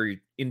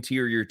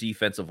interior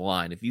defensive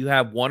line? If you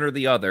have one or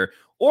the other,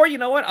 or you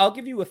know what, I'll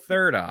give you a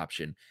third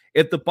option.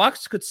 If the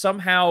Bucs could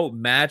somehow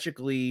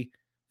magically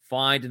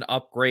find an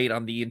upgrade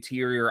on the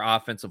interior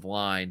offensive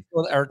line,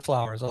 well, Eric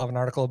Flowers, I'll have an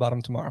article about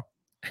him tomorrow.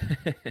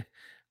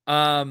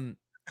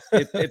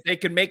 If they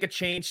could make a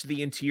change to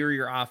the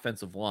interior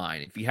offensive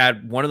line, if you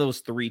had one of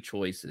those three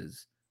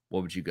choices,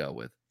 what would you go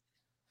with?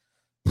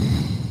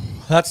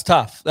 That's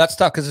tough.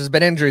 Because there's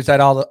been injuries at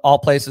all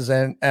places,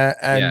 and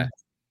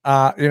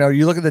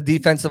you look at the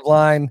defensive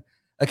line.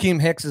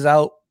 Akeem Hicks is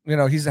out. He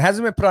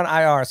hasn't been put on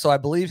IR, so I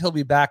believe he'll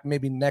be back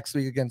maybe next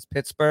week against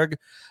Pittsburgh.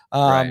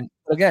 Right.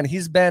 Again, he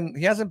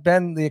hasn't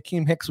been the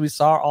Akeem Hicks we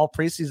saw all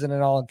preseason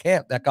and all in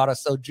camp that got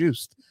us so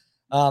juiced.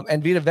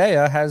 And Vita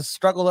Vea has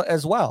struggled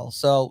as well.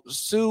 So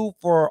Suh,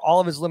 for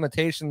all of his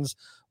limitations,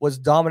 was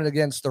dominant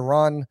against the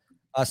run.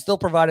 Still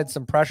provided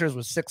some pressures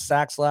with 6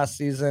 sacks last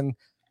season.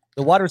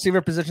 The wide receiver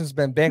position has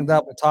been banged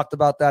up. We talked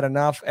about that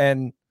enough.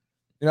 And,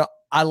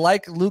 I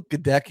like Luke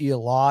Goedeke a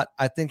lot.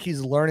 I think he's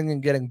learning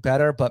and getting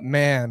better. But,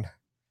 man,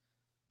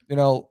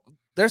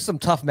 there's some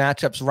tough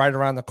matchups right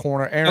around the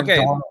corner. Aaron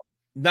Donald.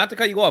 Not to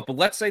cut you off, but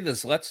let's say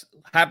this.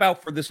 How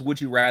about for this would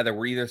you rather,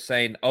 we're either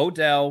saying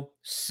Odell,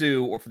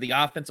 Suh, or for the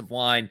offensive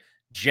line,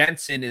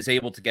 Jensen is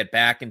able to get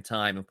back in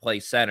time and play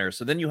center.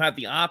 So then you have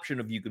the option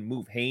of you can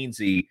move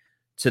Hainsey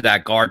to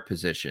that guard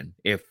position.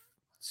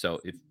 So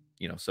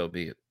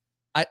be it.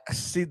 I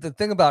see. The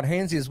thing about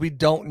Hainsey is we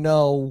don't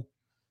know.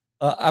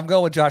 I'm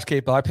going with Josh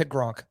Capo. I picked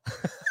Gronk.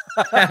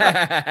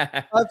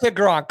 I picked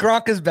Gronk.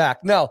 Gronk is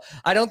back. No,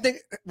 I don't think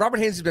Robert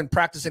Haynes has been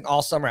practicing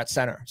all summer at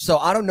center. So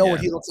I don't know what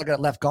he looks like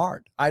at left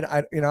guard.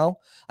 I know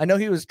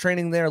he was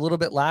training there a little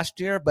bit last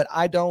year, but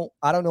I don't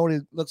know what he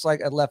looks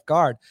like at left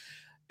guard.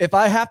 If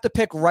I have to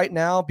pick right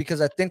now,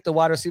 because I think the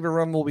wide receiver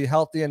room will be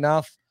healthy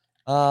enough.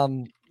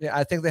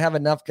 I think they have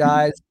enough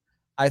guys.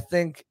 I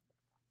think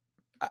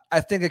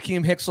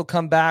Akeem Hicks will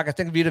come back. I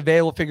think Vita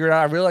Vea will figure it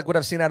out. I really like what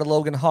I've seen out of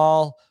Logan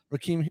Hall,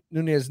 Raheem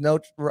Nunez,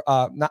 Nacho's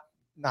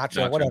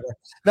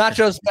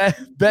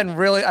been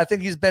really, I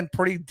think he's been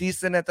pretty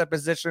decent at that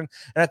position.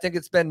 And I think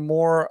it's been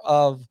more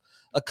of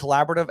a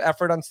collaborative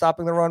effort on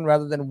stopping the run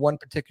rather than one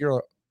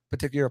particular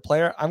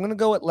player. I'm going to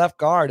go with left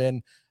guard,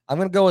 and I'm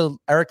going to go with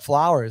Eric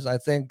Flowers. I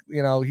think,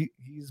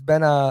 he's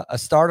been a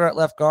starter at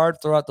left guard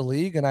throughout the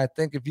league. And I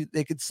think if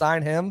they could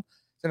sign him,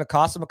 it's going to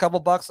cost them a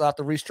couple bucks. They'll have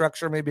to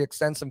restructure, maybe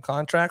extend some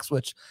contracts,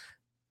 which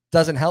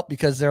doesn't help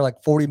because they're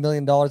like $40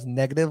 million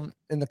negative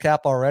in the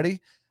cap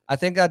already. I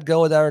think I'd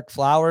go with Eric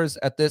Flowers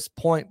at this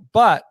point,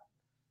 but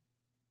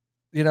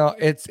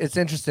it's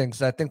interesting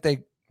because I think they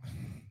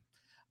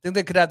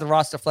could have the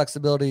roster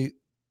flexibility.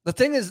 The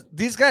thing is,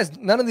 these guys,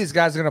 none of these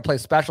guys are going to play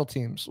special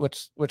teams,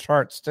 which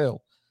hurts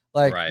too.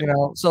 Like, Right. you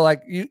know, so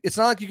like it's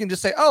not like you can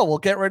just say, oh, we'll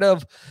get rid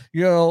of,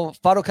 you know,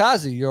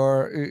 Fadokazi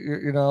or,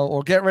 you know,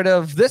 or get rid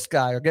of this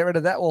guy or get rid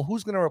of that. Well,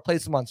 who's going to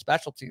replace him on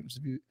special teams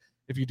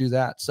if you do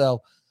that?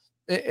 So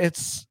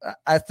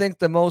I think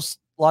the most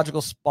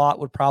logical spot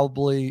would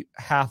probably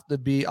have to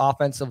be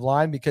offensive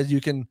line, because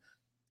you can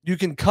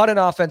cut an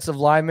offensive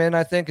lineman,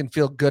 I think, and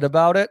feel good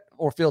about it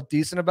or feel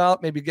decent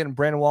about maybe getting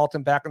Brandon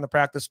Walton back in the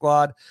practice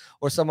squad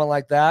or someone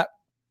like that.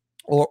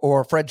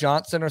 Or Fred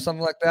Johnson or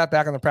something like that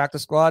back on the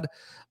practice squad,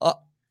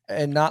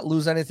 and not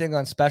lose anything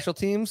on special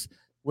teams.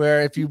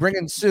 Where if you bring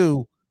in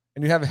Sue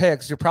and you have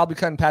Hicks, you're probably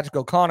cutting Patrick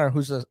O'Connor,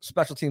 who's a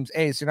special teams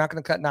ace. You're not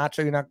going to cut Nacho.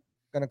 You're not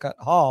going to cut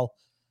Hall.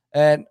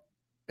 And,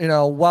 you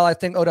know, while I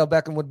think Odell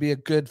Beckham would be a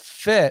good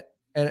fit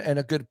and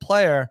a good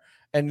player,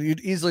 and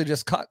you'd easily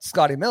just cut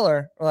Scotty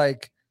Miller,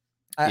 like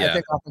I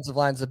think offensive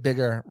line's a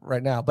bigger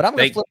right now. But I'm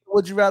going to flip the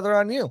would you rather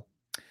on you.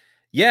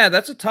 Yeah,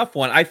 that's a tough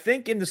one. I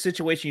think in the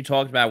situation you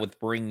talked about with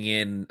bringing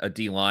in a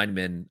D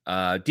lineman,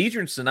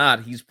 Deidre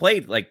Sanat, he's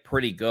played like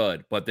pretty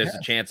good, but there's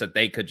a chance that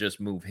they could just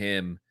move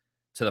him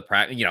to the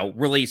practice, you know,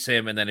 release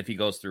him, and then if he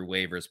goes through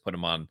waivers, put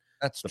him on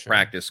the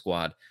practice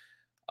squad.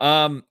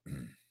 Yeah,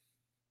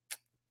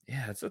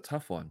 it's a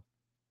tough one.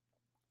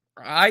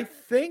 I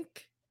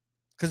think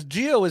because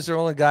Gio is their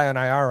only guy on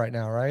IR right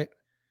now, right?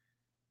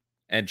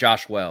 And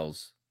Josh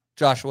Wells.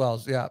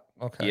 Yeah.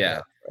 Okay.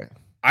 Yeah. Right.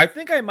 I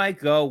think I might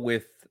go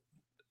with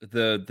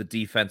the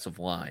defensive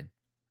line.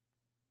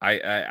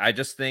 I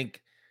just think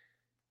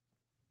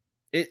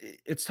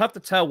it's tough to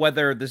tell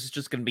whether this is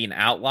just going to be an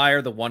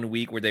outlier, the 1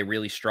 week where they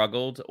really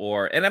struggled,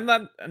 and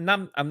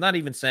I'm not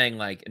even saying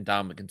like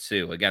Ndamukong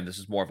Suh. Again, this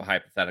is more of a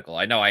hypothetical.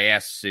 I know I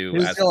asked Sue.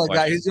 He's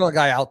the only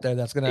guy out there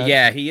that's gonna.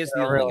 Yeah, he is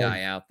the only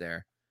guy out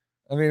there.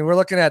 I mean, we're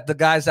looking at the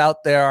guys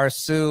out there are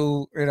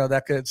Sue, you know,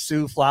 that could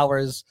Sue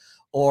Flowers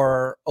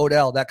or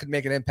Odell that could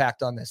make an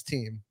impact on this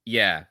team.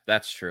 Yeah,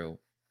 that's true.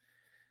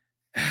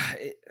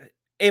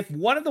 If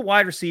one of the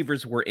wide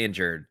receivers were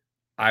injured,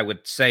 I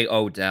would say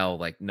Odell,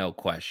 like no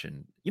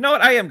question. You know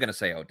what? I am going to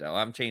say Odell.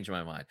 I'm changing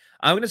my mind.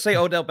 I'm going to say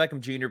Odell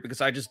Beckham Jr.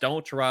 because I just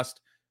don't trust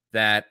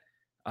that.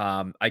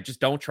 I just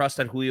don't trust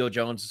that Julio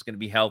Jones is going to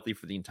be healthy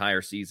for the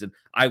entire season.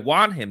 I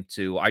want him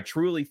to. I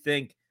truly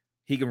think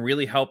he can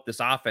really help this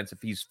offense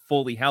if he's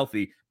fully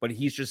healthy, but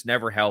he's just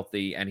never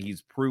healthy, and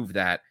he's proved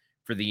that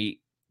for the,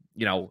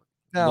 you know,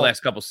 the last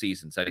couple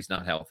seasons that he's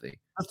not healthy.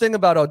 The thing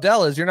about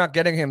Odell is you're not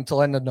getting him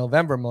till end of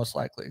November, most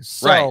likely.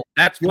 So right.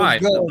 That's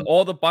fine.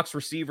 All the Bucs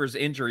receivers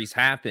injuries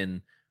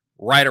happen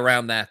right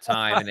around that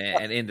time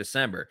and in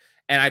December.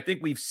 And I think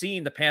we've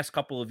seen the past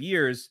couple of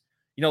years,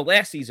 you know,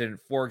 last season,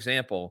 for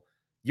example,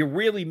 you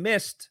really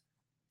missed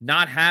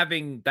not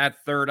having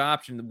that third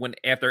option when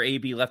after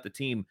AB left the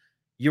team.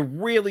 You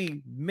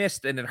really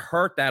missed, and it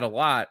hurt that a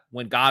lot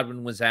when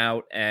Godwin was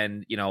out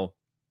and, you know,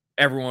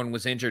 everyone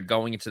was injured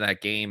going into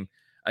that game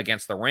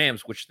against the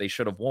Rams, which they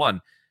should have won.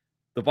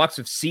 The Bucs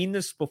have seen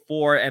this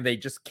before, and they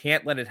just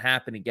can't let it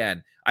happen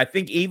again. I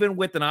think even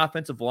with an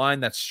offensive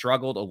line that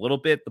struggled a little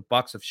bit, the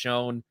Bucs have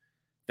shown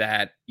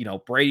that, you know,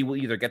 Brady will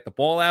either get the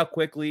ball out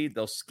quickly,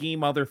 they'll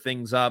scheme other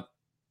things up.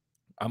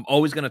 I'm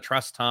always going to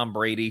trust Tom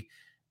Brady.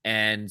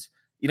 And,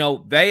 you know,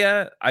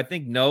 Vea, I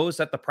think, knows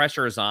that the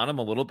pressure is on him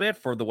a little bit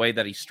for the way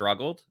that he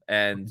struggled.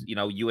 And, you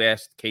know, you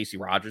asked Casey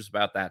Rogers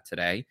about that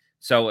today.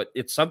 So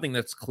it's something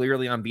that's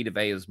clearly on Vita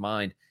Vea's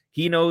mind.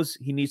 He knows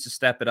he needs to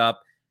step it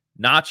up.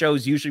 Nacho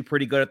is usually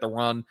pretty good at the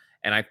run.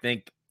 And I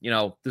think, you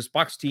know, this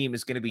Bucs team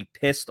is going to be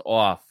pissed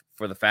off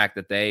for the fact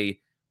that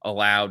they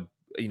allowed,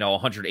 you know,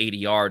 180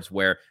 yards,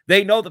 where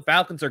they know the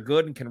Falcons are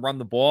good and can run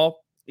the ball,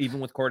 even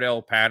with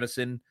Cordell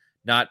Patterson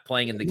not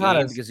playing in the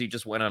game because he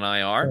just went on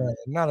IR.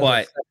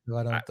 But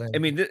I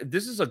mean,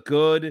 this is a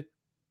good,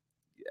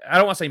 I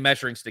don't want to say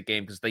measuring stick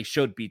game because they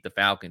should beat the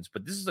Falcons,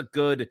 but this is a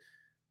good,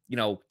 you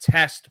know,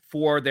 test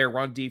for their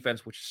run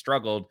defense, which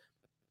struggled.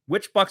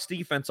 Which Bucs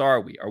defense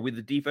are we? Are we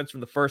the defense from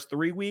the first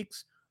 3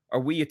 weeks? Are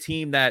we a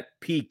team that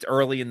peaked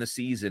early in the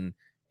season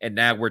and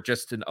now we're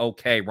just an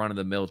okay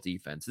run-of-the-mill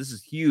defense? This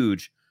is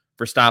huge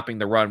for stopping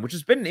the run, which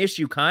has been an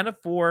issue kind of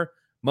for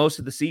most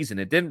of the season.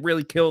 It didn't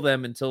really kill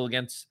them until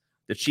against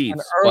the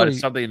Chiefs, but it's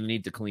something they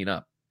need to clean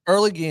up.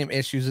 Early game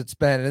issues it's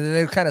been, and then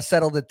they've kind of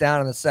settled it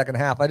down in the second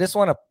half. I just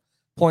want to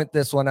point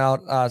this one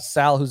out.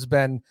 Sal, who's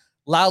been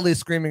loudly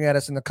screaming at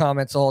us in the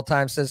comments the whole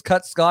time, says,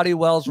 cut Scotty,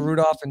 Wells,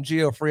 Rudolph, and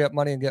Gio, free up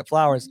money and get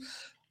Flowers.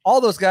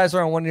 All those guys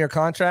are on 1 year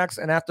contracts,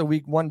 and after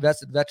week one,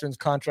 vested veterans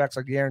contracts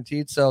are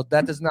guaranteed. So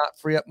that does not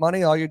free up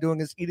money. All you're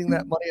doing is eating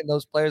that money, and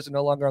those players are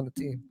no longer on the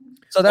team.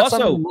 So that's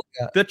also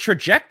the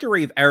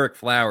trajectory of Eric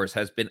Flowers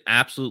has been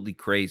absolutely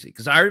crazy.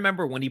 Because I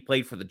remember when he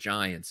played for the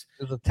Giants.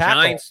 It was a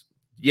tackle. Giants,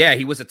 yeah,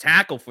 he was a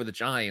tackle for the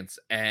Giants,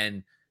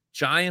 and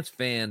Giants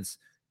fans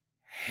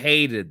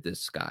hated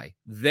this guy.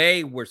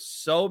 They were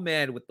so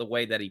mad with the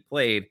way that he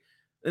played.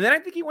 And then I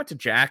think he went to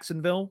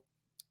Jacksonville.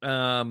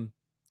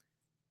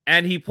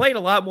 And he played a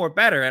lot more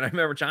better. And I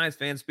remember Giants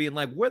fans being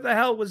like, where the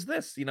hell was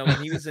this? You know,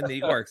 when he was in New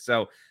York.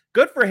 So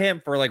good for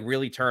him for like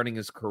really turning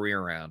his career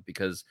around,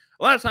 because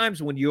a lot of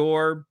times when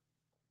you're,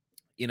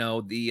 you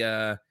know,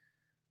 the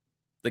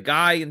the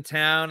guy in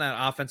town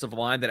at offensive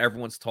line that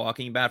everyone's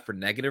talking about for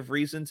negative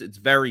reasons, it's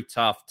very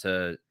tough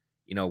to,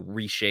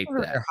 reshape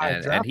that.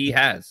 And he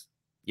has.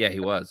 Yeah, he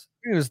was.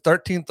 He was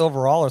 13th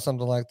overall or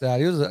something like that.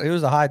 He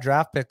was a high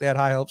draft pick. They had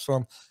high hopes for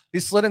him. He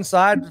slid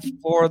inside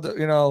for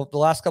the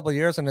last couple of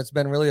years, and it's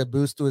been really a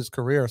boost to his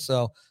career.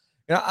 So,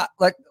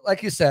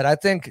 like you said, I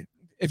think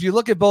if you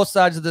look at both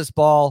sides of this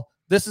ball,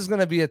 this is going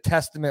to be a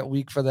testament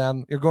week for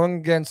them. You're going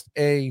against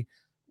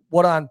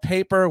what on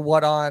paper,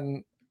 what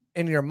on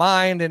in your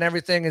mind and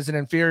everything is an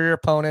inferior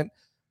opponent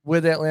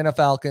with Atlanta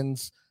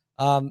Falcons.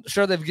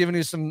 Sure, they've given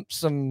you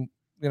some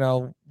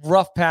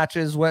rough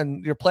patches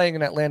when you're playing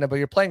in Atlanta, but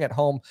you're playing at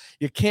home.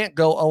 You can't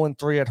go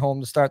 0-3 at home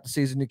to start the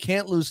season. You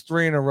can't lose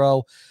 3 in a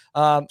row.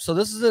 So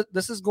this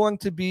is going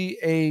to be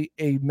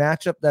a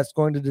matchup that's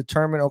going to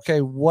determine,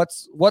 okay,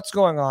 what's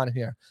going on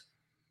here.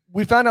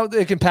 We found out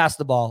they can pass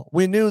the ball.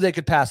 We knew they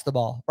could pass the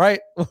ball,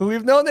 right?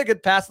 We've known they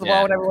could pass the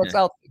ball when everyone's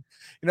healthy.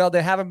 They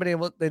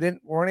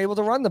weren't able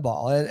to run the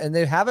ball, and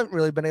they haven't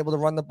really been able to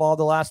run the ball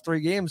the last 3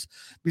 games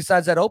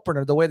besides that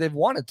opener the way they've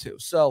wanted to.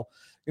 So,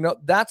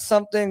 that's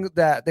something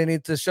that they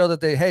need to show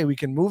that we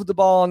can move the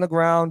ball on the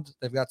ground.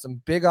 They've got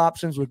some big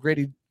options with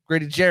Grady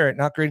Jarrett,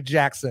 not Grady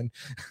Jackson,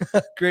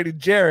 Grady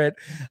Jarrett,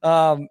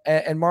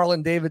 and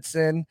Marlon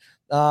Davidson,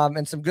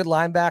 and some good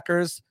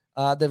linebackers.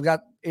 They've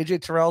got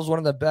AJ Terrell's one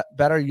of the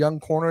better young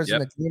corners in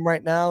the team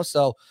right now.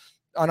 So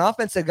on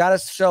offense, they got to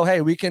show,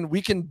 hey, we can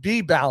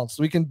be balanced.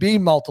 We can be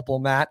multiple,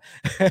 Matt.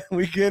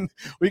 we can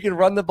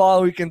run the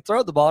ball. We can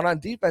throw the ball. And on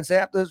defense, they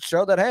have to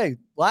show that, hey,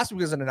 last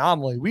week was an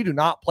anomaly. We do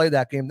not play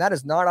that game. That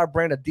is not our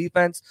brand of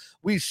defense.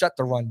 We shut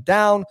the run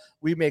down.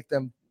 We make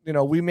them,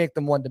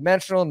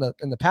 one-dimensional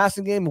in the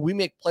passing game. We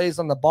make plays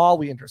on the ball.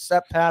 We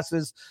intercept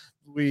passes.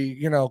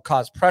 We,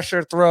 cause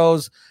pressure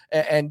throws,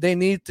 and they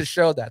need to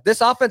show that.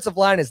 This offensive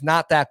line is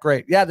not that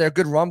great. Yeah, they're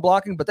good run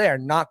blocking, but they are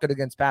not good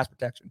against pass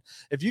protection.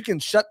 If you can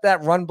shut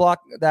that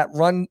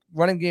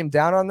running game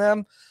down on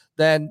them,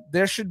 then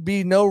there should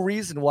be no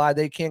reason why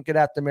they can't get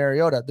after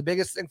Mariota. The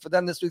biggest thing for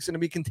them this week is going to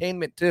be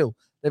containment too.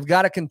 They've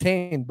got to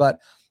contain, but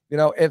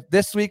if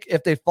this week,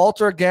 if they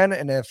falter again,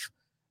 and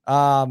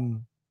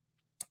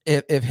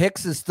if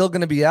Hicks is still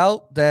going to be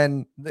out,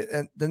 then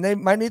they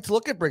might need to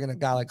look at bringing a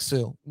guy like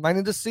Sue. Might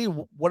need to see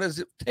what does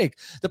it take.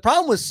 The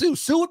problem with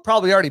Sue would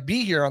probably already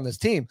be here on this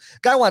team.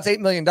 Guy wants $8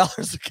 million again,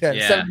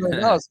 $7 million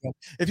again.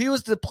 If he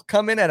was to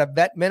come in at a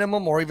vet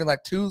minimum or even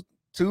like two,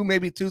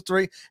 maybe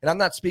 2-3, and I'm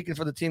not speaking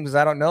for the team because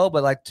I don't know,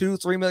 but like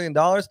 $2-3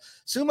 million,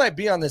 Sue might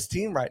be on this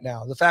team right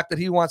now. The fact that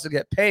he wants to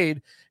get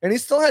paid and he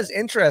still has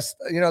interest.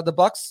 The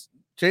Bucs,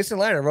 Jason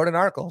Lanner wrote an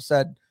article,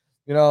 said,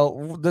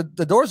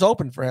 the door's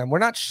open for him. We're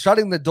not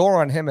shutting the door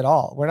on him at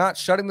all. We're not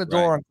shutting the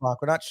door on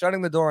Clark. We're not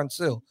shutting the door on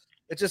Sue.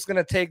 It's just going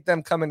to take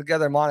them coming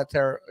together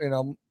in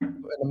a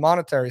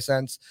monetary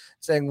sense,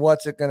 saying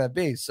what's it going to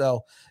be.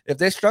 So if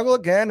they struggle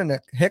again and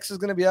Hicks is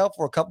going to be out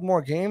for a couple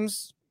more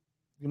games,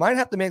 you might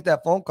have to make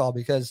that phone call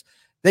because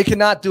they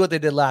cannot do what they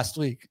did last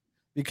week.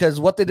 Because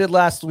what they did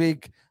last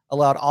week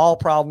allowed all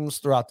problems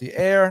throughout the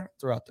air,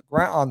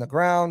 on the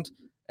ground.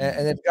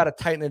 And they've got to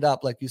tighten it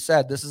up. Like you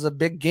said, this is a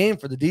big game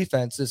for the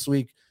defense this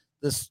week.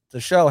 To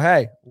show,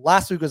 hey,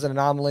 last week was an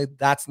anomaly.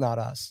 That's not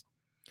us.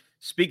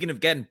 Speaking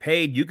of getting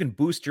paid, you can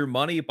boost your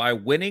money by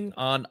winning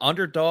on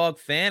Underdog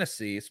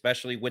Fantasy,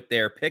 especially with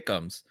their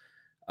pick'ems.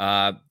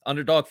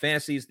 Underdog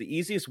Fantasy is the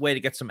easiest way to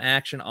get some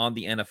action on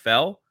the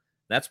NFL.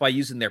 That's by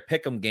using their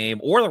pick'em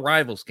game or the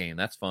Rivals game.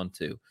 That's fun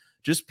too.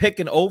 Just pick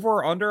an over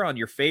or under on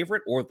your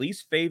favorite or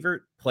least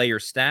favorite player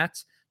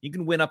stats. You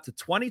can win up to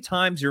 20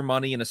 times your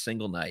money in a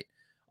single night.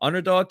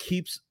 Underdog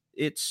keeps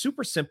it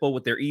super simple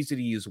with their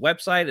easy-to-use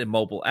website and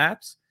mobile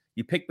apps.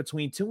 You pick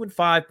between 2 and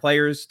 5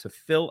 players to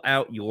fill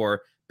out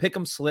your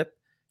pick'em slip.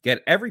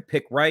 Get every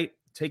pick right.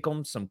 Take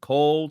home some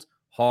cold,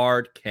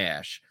 hard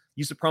cash.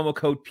 Use the promo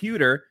code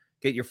PEWTER.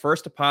 Get your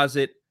first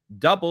deposit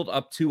doubled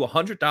up to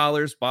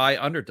 $100 by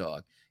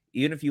Underdog.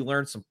 Even if you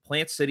learn some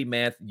Plant City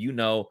math,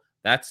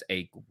 that's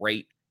a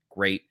great,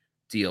 great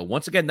deal.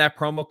 Once again, that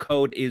promo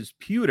code is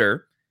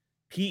PEWTER.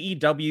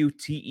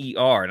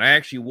 PEWTER. And I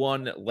actually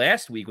won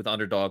last week with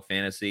Underdog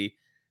Fantasy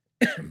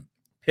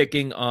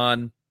picking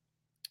on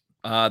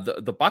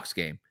the Bucs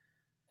game.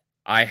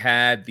 I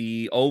had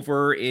the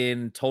over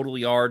in total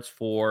yards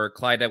for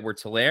Clyde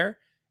Edwards-Helaire,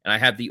 and I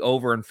had the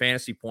over in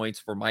fantasy points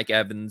for Mike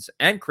Evans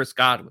and Chris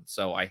Godwin.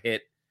 So I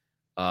hit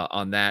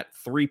on that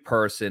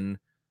 3-person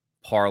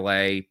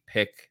parlay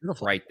pick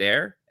right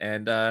there.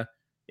 And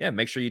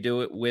make sure you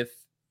do it with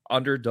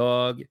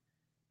Underdog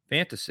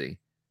Fantasy.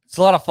 It's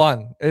a lot of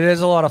fun. It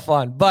is a lot of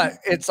fun, but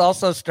it's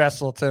also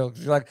stressful too.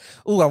 You're like,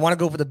 I want to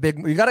go for the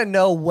big. You got to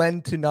know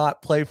when to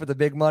not play for the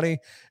big money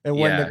and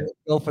when to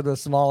go for the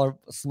smaller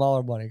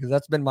money. Because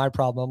that's been my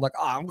problem. I'm like,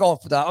 I'm going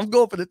for that. I'm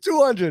going for the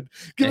 200.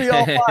 Give me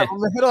all 5. I'm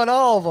gonna hit on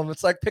all of them.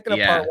 It's like picking a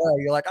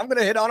parlay. You're like, I'm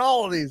gonna hit on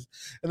all of these,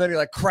 and then you're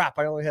like, crap,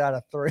 I only hit out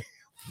of 3,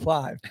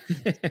 5.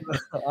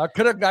 I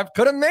could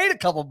have made a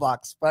couple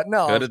bucks, but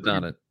no, could have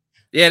done it.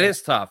 Yeah, it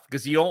is tough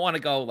because you don't want to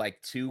go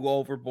like too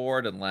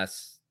overboard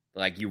unless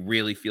like you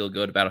really feel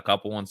good about a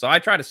couple ones. So I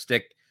try to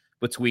stick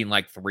between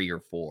like 3 or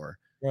 4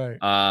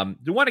 Right.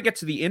 Do want to get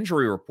to the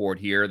injury report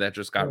here that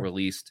just got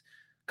released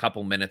a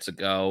couple minutes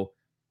ago.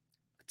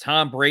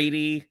 Tom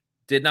Brady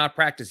did not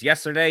practice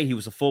yesterday. He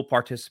was a full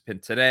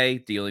participant today,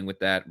 dealing with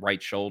that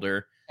right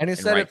shoulder and he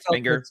said right it felt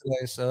finger good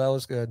today, so that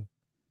was good.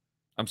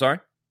 I'm sorry.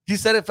 He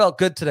said it felt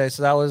good today,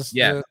 so that was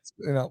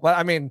But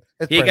I mean,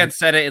 he again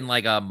said it in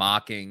like a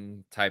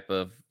mocking type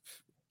of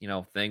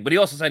thing, but he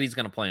also said he's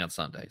going to play on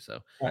Sunday, so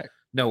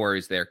no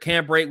worries there.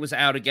 Cam Brate was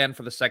out again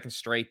for the second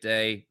straight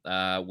day.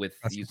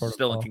 He's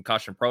still in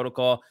concussion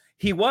protocol.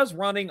 He was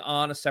running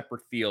on a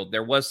separate field.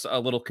 There was a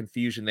little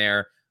confusion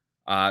there.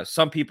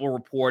 Some people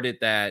reported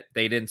that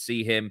they didn't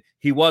see him.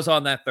 He was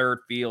on that third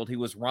field. He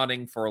was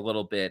running for a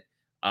little bit,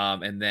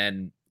 and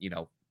then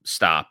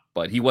stop,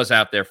 but he was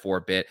out there for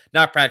a bit,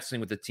 not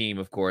practicing with the team,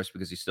 of course,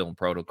 because he's still in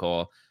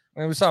protocol.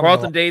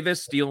 Carlton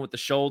Davis dealing with the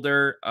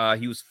shoulder.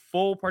 He was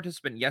full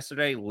participant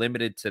yesterday,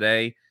 limited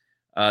today.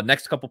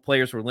 Next couple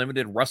players were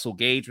limited. Russell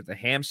Gage with the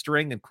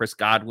hamstring and Chris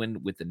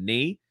Godwin with the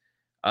knee.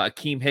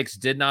 Akeem Hicks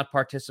did not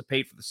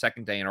participate for the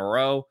second day in a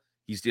row.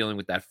 He's dealing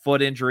with that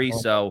foot injury,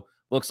 so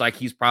looks like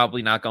he's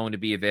probably not going to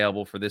be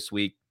available for this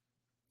week.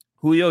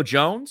 Julio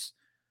Jones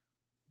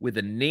with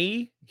a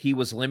knee. He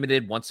was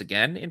limited once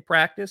again in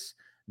practice.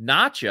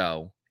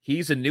 Nacho,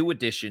 he's a new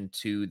addition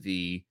to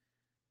the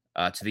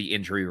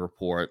injury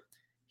report.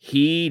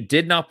 He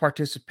did not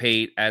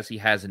participate as he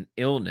has an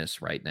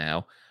illness right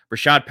now.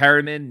 Rashad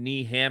Perriman,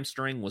 knee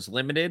hamstring, was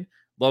limited.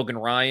 Logan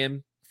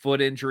Ryan, foot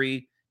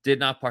injury, did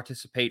not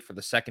participate for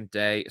the second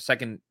day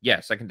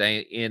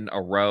in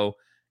a row.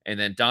 And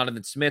then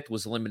Donovan Smith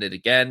was limited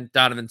again.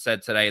 Donovan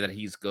said today that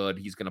he's good.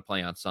 He's going to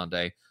play on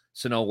Sunday,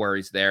 so no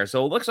worries there.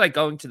 So it looks like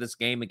going to this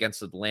game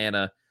against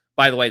Atlanta.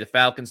 By the way, the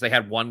Falcons, they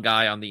had one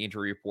guy on the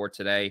injury report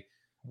today.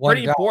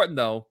 Important,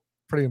 though.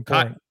 Pretty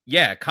important.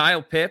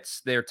 Kyle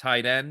Pitts, their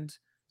tight end,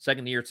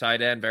 second-year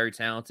tight end, very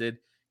talented.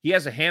 He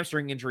has a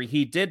hamstring injury.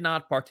 He did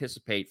not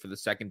participate for the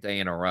second day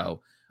in a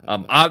row.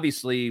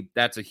 Obviously,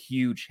 that's a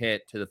huge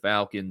hit to the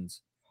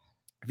Falcons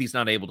if he's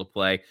not able to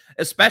play,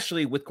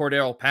 especially with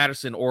Cordero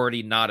Patterson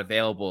already not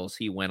available as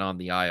he went on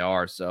the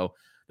IR. So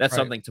that's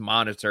something to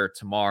monitor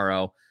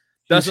tomorrow.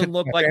 Doesn't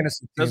look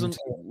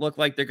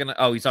like they're gonna.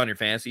 Oh, he's on your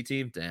fantasy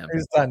team. Damn,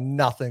 he's done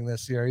nothing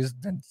this year. He's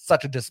been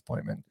such a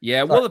disappointment.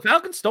 Yeah, well, the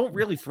Falcons don't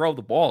really throw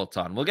the ball a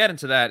ton. We'll get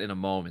into that in a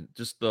moment.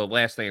 Just the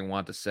last thing I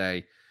want to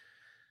say.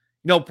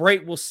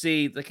 Brate will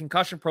see the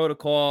concussion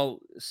protocol.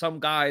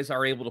 Some guys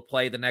are able to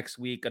play the next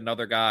week.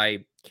 Another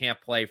guy can't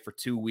play for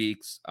 2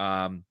 weeks.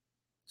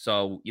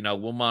 So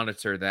we'll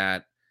monitor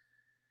that.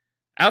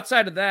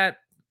 Outside of that,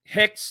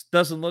 Hicks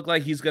doesn't look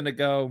like he's going to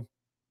go.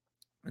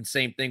 And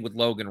same thing with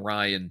Logan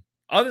Ryan.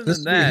 Other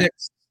than that,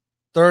 Hicks'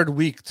 third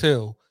week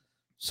too.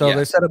 So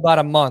they said about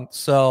a month.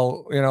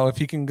 So if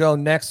he can go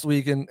next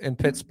week in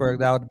Pittsburgh,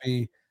 that would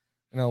be,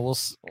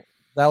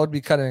 that would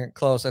be cutting it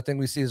close. I think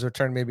we see his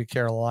return maybe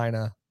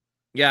Carolina.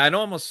 Yeah, I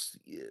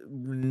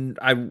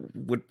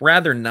would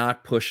rather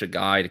not push a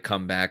guy to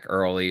come back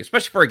early,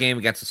 especially for a game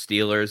against the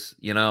Steelers.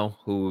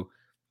 Who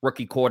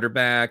rookie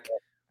quarterback.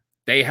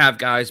 They have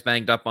guys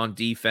banged up on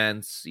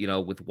defense,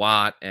 with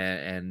Watt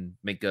and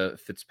Minkah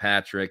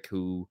Fitzpatrick,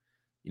 who,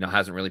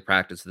 hasn't really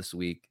practiced this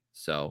week.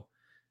 So,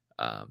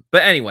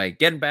 but anyway,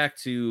 getting back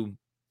to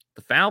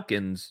the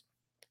Falcons,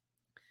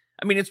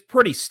 I mean, it's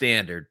pretty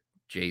standard,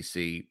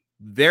 JC.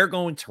 They're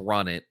going to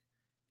run it.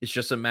 It's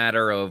just a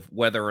matter of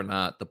whether or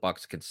not the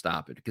Bucs can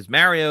stop it, because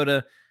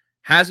Mariota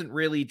hasn't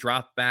really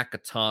dropped back a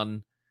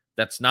ton.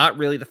 That's not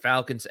really the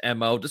Falcons'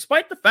 MO,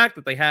 despite the fact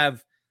that they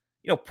have,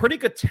 pretty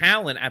good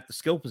talent at the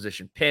skill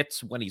position.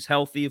 Pitts, when he's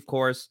healthy, of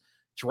course.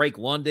 Drake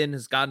London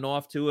has gotten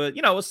off to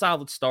a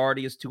solid start.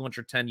 He has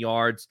 210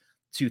 yards,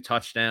 2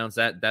 touchdowns.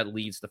 That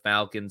leads the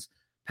Falcons.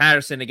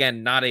 Patterson,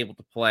 again, not able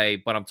to play,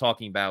 but I'm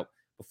talking about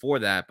before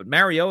that. But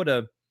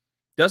Mariota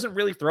doesn't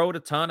really throw it a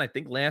ton. I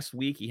think last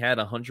week he had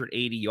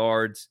 180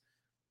 yards,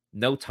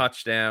 no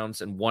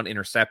touchdowns, and 1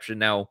 interception.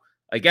 Now,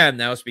 again,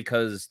 that was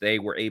because they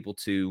were able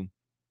to,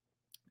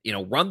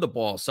 run the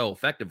ball so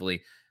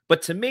effectively.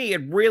 But to me,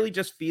 it really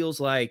just feels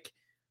like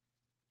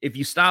if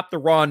you stop the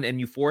run and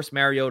you force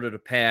Mariota to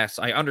pass,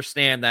 I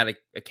understand that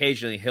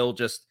occasionally he'll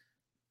just,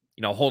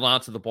 hold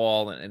on to the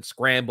ball and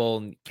scramble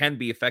and can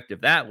be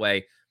effective that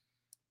way.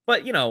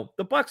 But,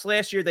 the Bucs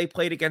last year, they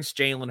played against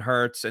Jalen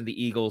Hurts and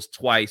the Eagles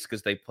twice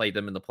because they played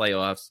them in the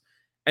playoffs.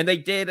 And they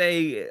did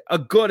a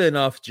good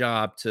enough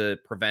job to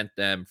prevent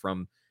them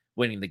from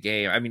winning the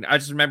game. I mean, I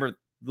just remember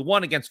the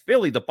one against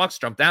Philly, the Bucs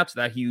jumped out to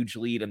that huge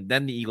lead, and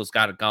then the Eagles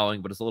got it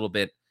going, but it's a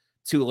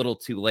little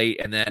too late.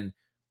 And then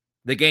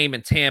the game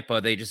in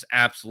Tampa, they just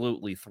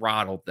absolutely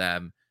throttled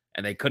them,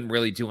 and they couldn't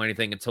really do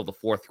anything until the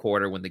fourth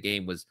quarter when the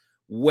game was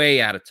way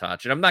out of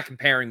touch. And I'm not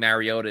comparing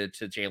Mariota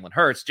to Jalen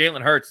Hurts.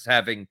 Jalen Hurts is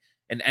having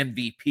an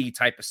MVP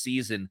type of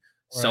season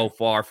so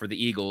far for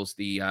the Eagles.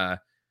 The,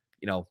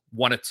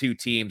 one of 2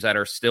 teams that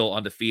are still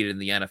undefeated in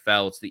the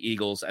NFL. It's the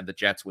Eagles and the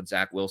Jets when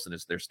Zach Wilson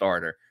is their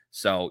starter.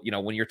 So,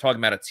 when you're talking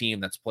about a team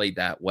that's played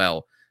that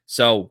well.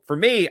 So for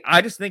me,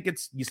 I just think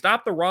you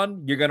stop the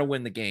run, you're going to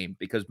win the game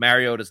because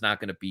Mariota's not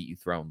going to beat you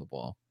throwing the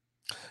ball.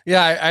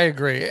 Yeah, I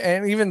agree.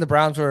 And even the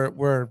Browns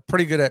were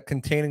pretty good at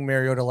containing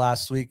Mariota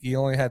last week. He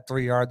only had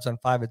 3 yards on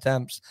 5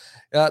 attempts.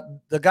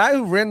 The guy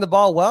who ran the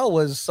ball well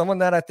was someone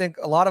that I think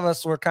a lot of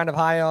us were kind of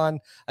high on.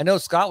 I know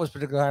Scott was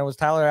particularly high on, was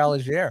Tyler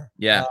Algier.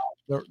 Yeah.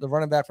 The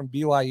running back from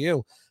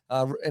BYU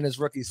in his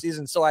rookie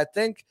season. So I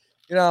think,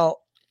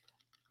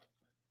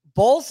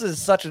 Bowles is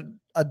such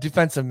a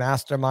defensive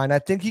mastermind. I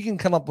think he can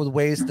come up with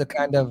ways to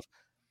kind of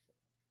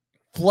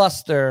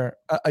fluster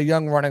a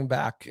young running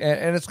back.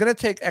 And it's going to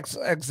take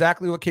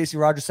exactly what Casey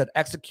Rogers said,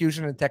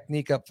 execution and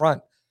technique up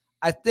front.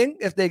 I think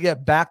if they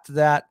get back to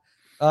that,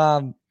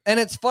 and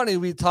it's funny,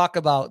 we talk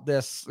about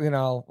this,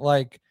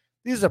 like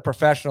these are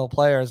professional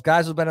players,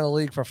 guys who've been in the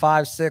league for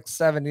 5, 6,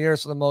 7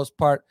 years for the most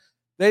part.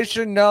 They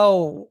should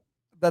know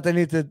that they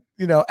need to,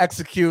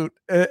 execute,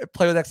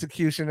 play with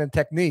execution and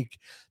technique.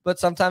 But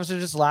sometimes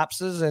there's just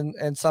lapses,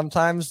 and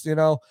sometimes,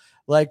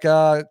 like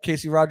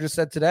Casey Rogers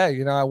said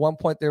today, at one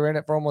point they were in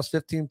it for almost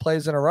 15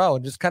 plays in a row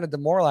and just kind of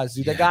demoralized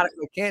you. Yeah.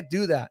 They can't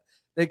do that.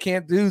 They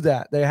can't do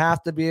that. They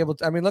have to be able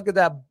to. I mean, look at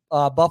that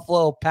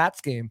Buffalo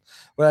Pats game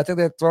where I think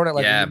they've thrown it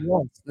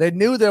once. They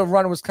knew their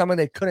run was coming.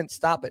 They couldn't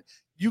stop it.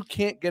 You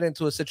can't get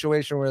into a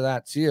situation where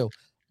that's you.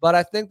 But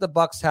I think the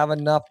Bucs have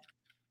enough.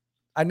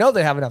 I know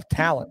they have enough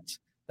talent.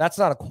 That's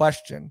not a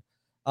question.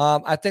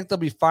 I think they'll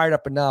be fired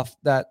up enough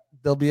that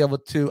they'll be able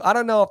to. I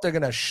don't know if they're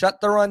going to shut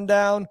the run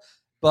down,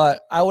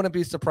 but I wouldn't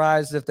be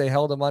surprised if they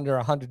held them under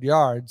 100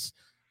 yards.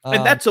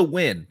 And that's a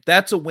win.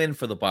 That's a win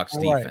for the Bucs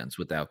defense,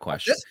 without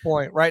question. At this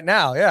point, right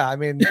now, yeah. I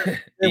mean,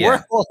 they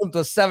were holding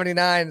to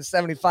 79,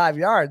 75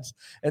 yards,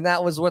 and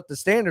that was what the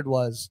standard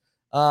was.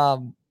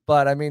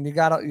 But I mean, you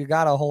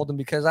gotta hold them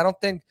because I don't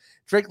think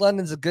Drake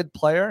London's a good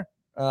player,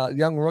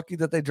 young rookie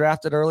that they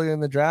drafted early in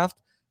the draft.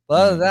 But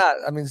other than that,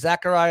 I mean,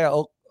 Zachariah,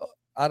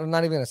 I'm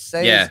not even gonna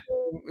say. Yeah,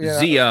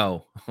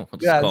 Z-O.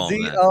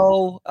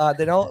 Z-O.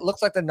 They don't.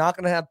 Looks like they're not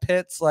gonna have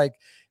Pitts. Like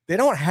they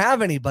don't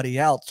have anybody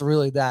else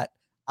really that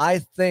I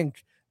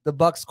think the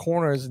Bucs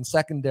corners and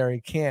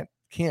secondary can't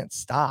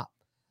stop.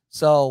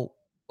 So,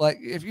 like,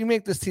 if you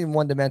make this team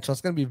one-dimensional,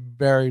 it's going to be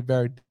very,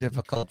 very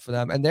difficult for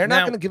them. And they're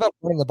not going to give up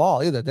running the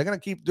ball either. They're going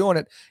to keep doing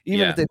it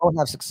even if they don't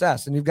have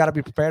success. And you've got to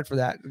be prepared for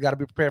that. You've got to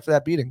be prepared for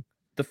that beating.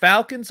 The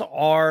Falcons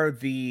are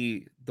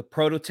the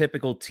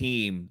prototypical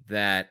team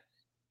that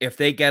if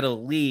they get a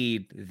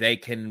lead, they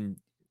can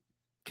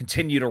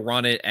continue to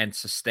run it and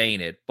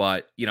sustain it.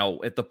 But,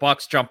 if the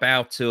Bucs jump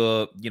out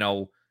to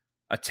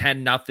a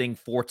 10-0,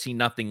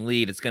 14-0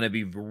 lead, it's going to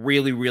be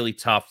really, really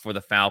tough for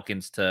the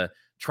Falcons to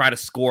try to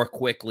score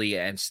quickly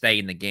and stay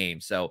in the game.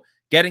 So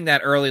getting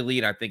that early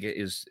lead, I think,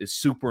 is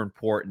super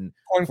important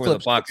for the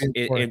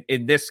Bucs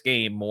in this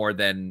game more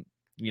than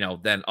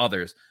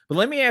others. But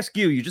let me ask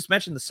you, you just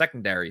mentioned the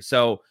secondary.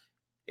 So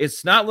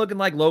it's not looking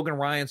like Logan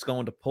Ryan's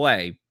going to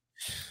play.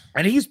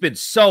 And he's been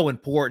so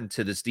important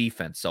to this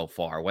defense so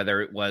far,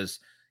 whether it was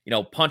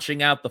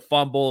punching out the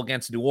fumble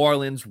against New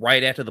Orleans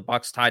right after the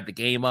Bucs tied the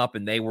game up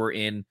and they were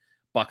in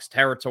Bucs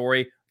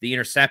territory, the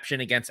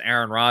interception against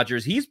Aaron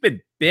Rodgers. He's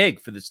been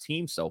big for this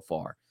team so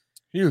far.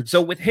 Huge.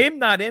 So with him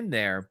not in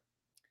there,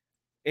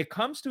 it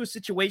comes to a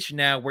situation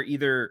now where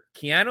either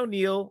Keanu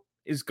Neal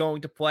is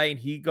going to play and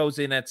he goes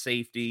in at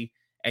safety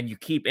and you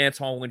keep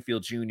Antoine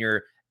Winfield Jr.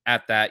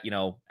 at that,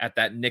 at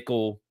that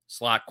nickel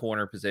slot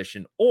corner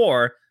position,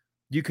 or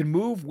you can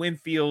move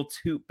Winfield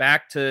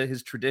back to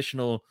his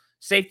traditional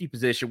safety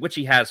position, which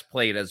he has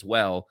played as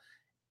well.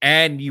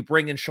 And you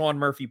bring in Sean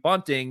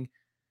Murphy-Bunting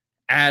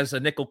as a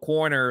nickel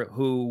corner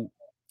who,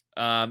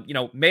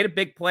 made a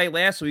big play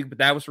last week, but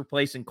that was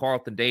replacing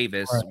Carlton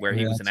Davis, where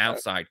he was an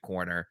outside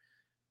corner.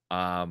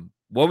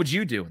 What would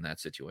you do in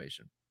that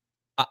situation?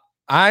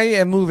 I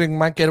am moving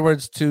Mike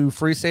Edwards to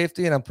free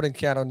safety, and I'm putting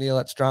Keanu Neal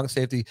at strong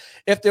safety.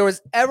 If there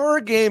was ever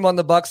a game on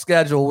the Bucs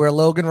schedule where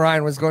Logan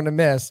Ryan was going to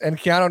miss and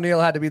Keanu Neal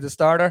had to be the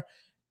starter,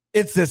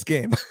 it's this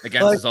game.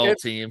 Against his old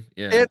team.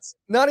 Yeah. It's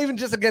not even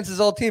just against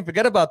his old team.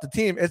 Forget about the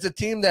team. It's a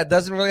team that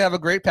doesn't really have a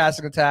great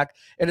passing attack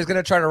and is going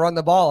to try to run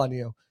the ball on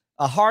you.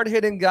 A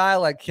hard-hitting guy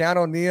like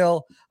Keanu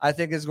Neal, I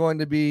think is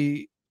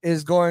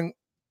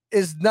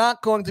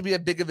not going to be a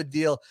big of a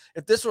deal.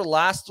 If this were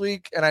last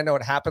week, and I know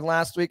it happened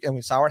last week, and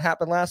we saw it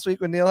happen last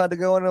week when Neal had to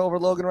go in over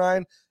Logan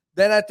Ryan,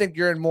 then I think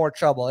you're in more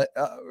trouble,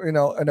 in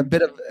a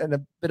bit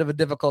of a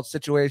difficult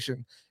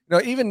situation.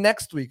 Even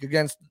next week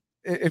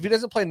if he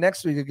doesn't play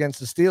next week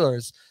against the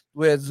Steelers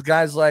with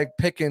guys like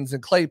Pickens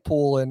and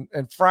Claypool and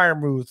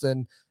Freiermuth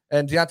and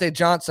Deontay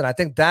Johnson, I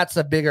think that's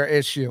a bigger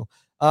issue.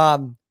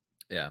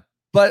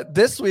 But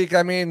this week,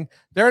 I mean,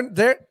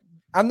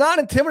 I'm not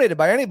intimidated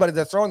by anybody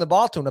that's throwing the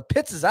ball to him. If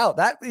Pitts is out,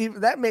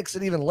 that makes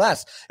it even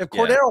less. If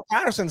Cordero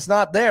Patterson's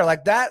not there,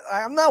 like that,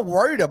 I'm not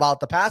worried about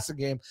the passing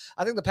game.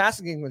 I think the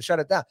passing game would shut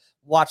it down.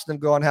 Watch them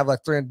go and have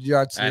like 300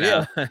 yards a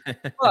year.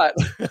 But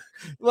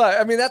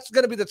I mean, that's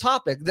going to be the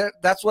topic.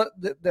 That's what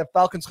the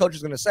Falcons coach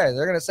is going to say.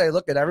 They're going to say,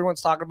 look, everyone's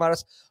talking about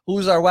us.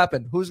 Who's our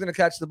weapon? Who's going to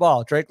catch the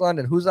ball? Drake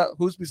London.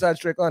 Who's besides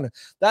Drake London?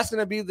 That's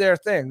going to be their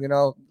thing.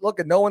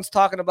 Look, no one's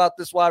talking about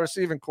this wide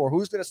receiving core.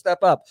 Who's going to step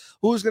up?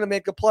 Who's going to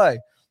make a play?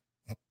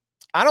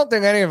 I don't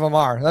think any of them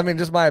are. I mean,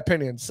 just my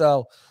opinion.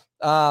 So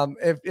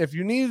If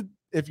you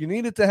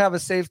needed to have a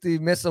safety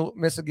miss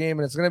a game,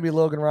 and it's going to be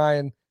Logan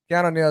Ryan,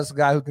 Keanu Neal is a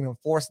guy who can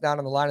enforce down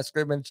on the line of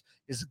scrimmage.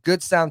 He's a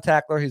good sound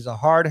tackler. He's a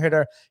hard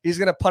hitter. He's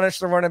going to punish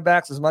the running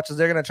backs as much as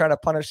they're going to try to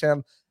punish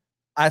him.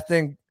 I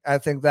think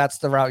that's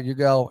the route you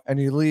go, and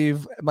you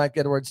leave Mike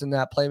Edwards in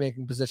that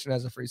playmaking position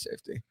as a free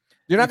safety.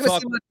 You're not going to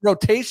see much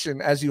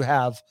rotation as you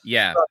have.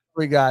 Yeah,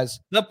 three guys.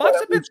 The Bucs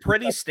have been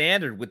pretty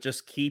standard with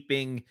just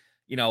keeping,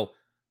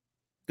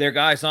 their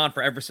guys on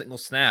for every single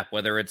snap,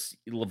 whether it's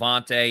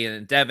Levante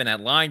and Devin at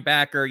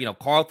linebacker.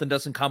 Carlton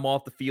doesn't come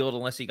off the field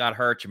unless he got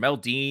hurt.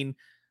 Jamel Dean,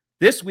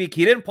 this week,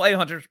 he didn't play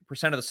 100%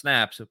 of the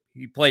snaps.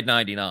 He played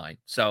 99.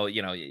 So,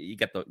 you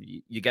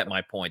get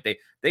my point.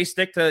 They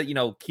stick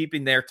to,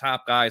 keeping their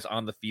top guys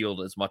on the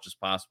field as much as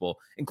possible,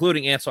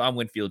 including Antoine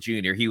Winfield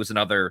Jr. He was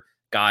another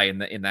guy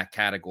in that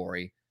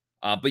category.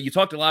 But you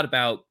talked a lot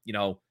about,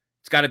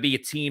 it's got to be a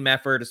team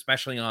effort,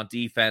 especially on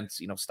defense,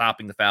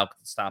 stopping the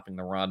Falcons, stopping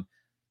the run.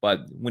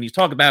 But when you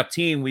talk about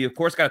team, we, of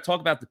course, got to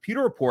talk about the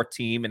Pewter Report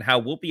team and how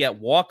we'll be at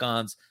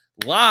Walk-Ons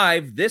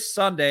live this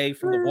Sunday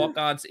from the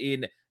Walk-Ons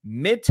in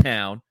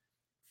Midtown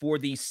for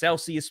the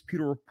Celsius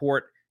Pewter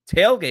Report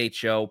tailgate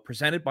show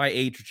presented by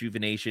Age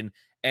Rejuvenation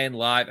and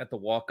live at the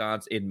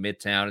Walk-Ons in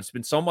Midtown. It's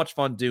been so much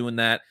fun doing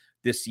that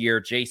this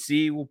year.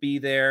 JC will be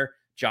there.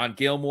 John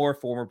Gilmore,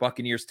 former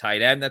Buccaneers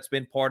tight end that's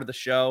been part of the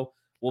show,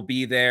 will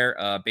be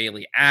there.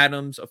 Bailey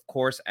Adams, of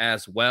course,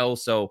 as well.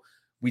 So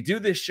we do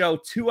this show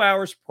 2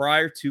 hours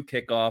prior to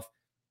kickoff.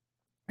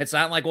 It's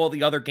not like all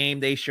the other game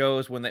day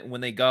shows when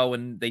they go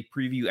and they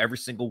preview every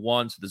single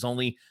one. So there's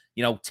only,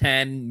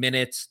 10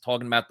 minutes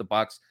talking about the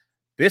Bucs.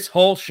 This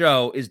whole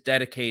show is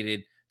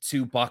dedicated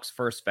to Bucs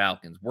versus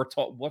Falcons. We're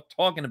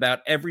talking about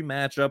every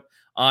matchup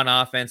on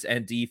offense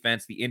and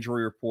defense, the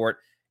injury report,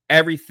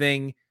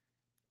 everything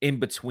in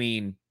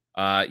between,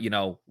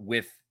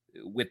 with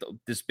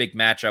this big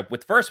matchup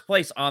with first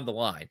place on the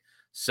line.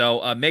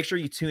 So make sure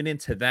you tune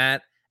into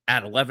that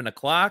at 11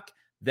 o'clock.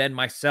 Then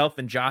myself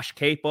and Josh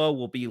Capo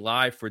will be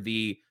live for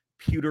the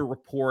Pewter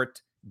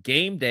Report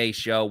game day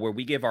show where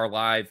we give our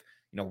live,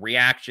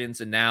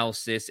 reactions,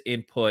 analysis,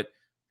 input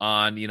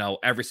on,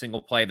 every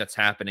single play that's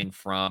happening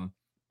from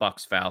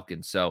Bucs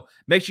Falcons. So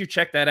make sure you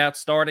check that out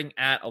starting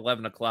at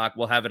 11 o'clock.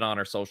 We'll have it on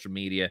our social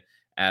media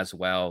as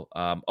well.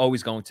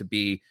 Always going to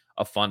be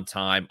a fun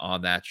time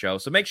on that show.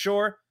 So make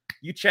sure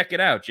you check it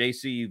out.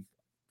 JC, you've,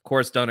 of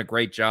course, done a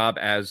great job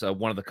as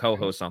one of the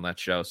co-hosts on that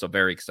show. So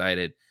very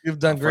excited. You've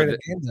done great at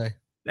game day.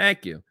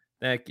 Thank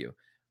you.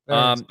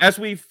 As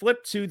we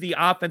flip to the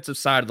offensive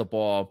side of the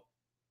ball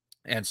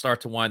and start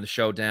to wind the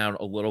show down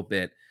a little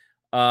bit,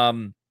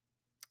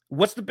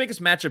 what's the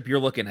biggest matchup you're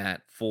looking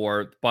at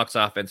for the Bucs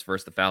offense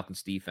versus the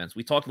Falcons defense?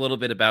 We talked a little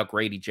bit about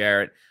Grady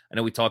Jarrett. I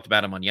know we talked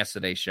about him on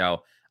yesterday's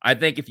show. I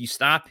think if you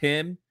stop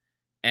him,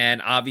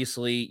 and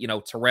obviously,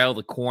 Terrell,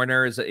 the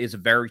corner, is a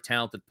very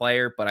talented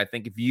player, but I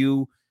think if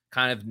you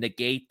kind of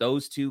negate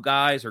those two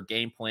guys or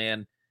game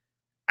plan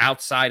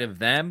outside of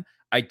them,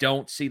 I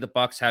don't see the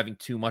Bucs having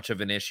too much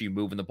of an issue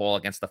moving the ball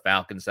against the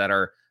Falcons that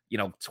are,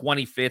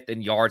 25th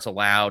in yards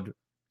allowed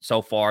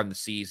so far in the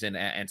season,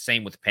 and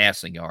same with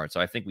passing yards.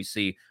 So I think we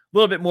see a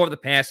little bit more of the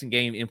passing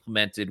game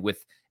implemented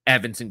with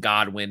Evans and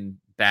Godwin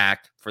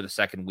back for the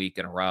second week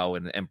in a row,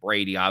 and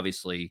Brady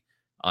obviously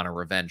on a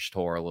revenge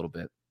tour a little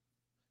bit.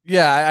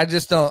 Yeah,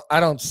 I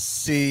don't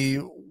see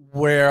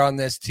where on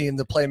this team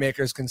the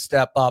playmakers can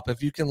step up.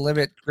 If you can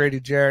limit Grady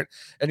Jarrett,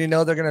 and they're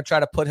going to try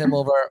to put him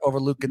over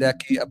Luke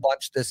Gadecki a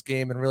bunch this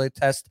game and really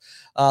test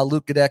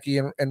Luke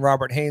Gadecki and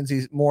Robert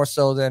Hainsey more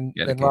so than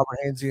Robert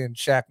Hainsey and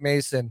Shaq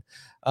Mason.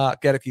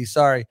 Gadecki,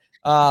 sorry.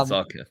 It's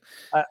all good.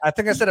 I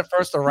think I said it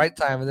first the right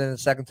time, and then the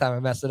second time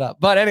I messed it up.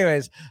 But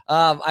anyways,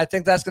 I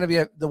think that's going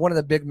to be one of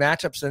the big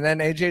matchups. And then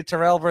AJ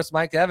Terrell versus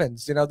Mike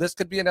Evans. This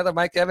could be another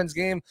Mike Evans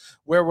game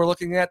where we're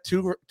looking at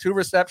two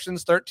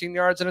receptions, 13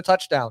 yards, and a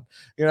touchdown.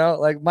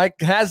 Like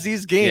Mike has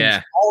these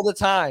games all the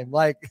time.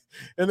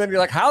 And then you're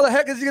like, how the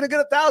heck is he going to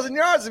get 1,000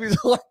 yards if he's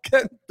only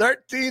getting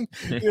 13?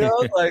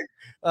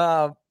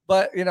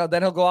 But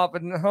then he'll go off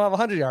and he'll have a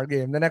 100-yard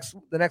game the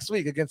next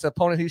week against an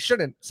opponent he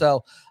shouldn't.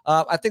 So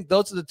I think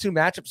those are the two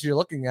matchups you're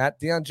looking at.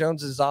 Deion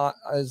Jones is on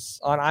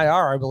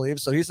IR, I believe,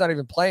 so he's not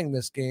even playing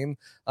this game.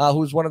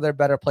 Who's one of their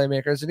better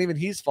playmakers, and even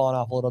he's fallen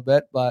off a little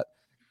bit. But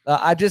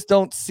I just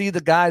don't see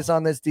the guys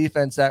on this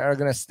defense that are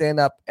going to stand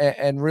up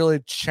and really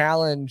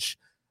challenge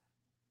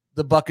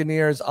the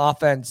Buccaneers'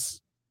 offense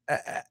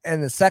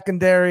and the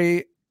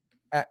secondary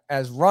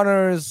as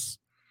runners.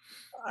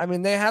 I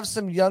mean, they have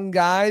some young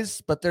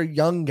guys, but they're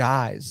young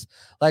guys.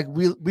 Like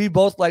we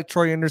both like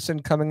Troy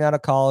Anderson coming out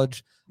of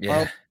college.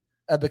 Yeah.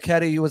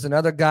 Ebiketie was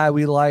another guy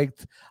we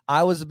liked.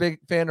 I was a big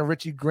fan of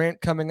Richie Grant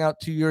coming out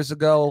 2 years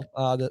ago.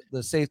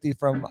 The safety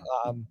from,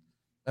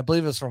 I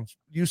believe it was from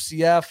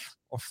UCF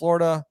or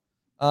Florida.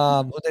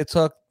 Who they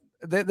took.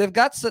 They've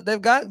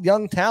got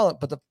young talent,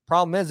 but the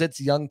problem is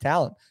it's young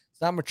talent.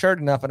 It's not matured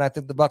enough, and I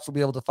think the Bucs will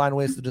be able to find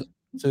ways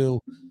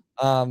to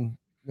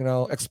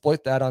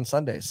exploit that on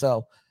Sunday.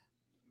 So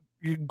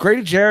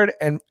Grady Jarrett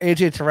and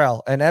AJ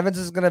Terrell, and Evans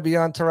is going to be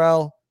on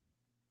Terrell.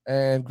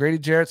 and Grady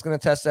Jarrett's going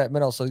to test that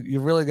middle. So you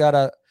really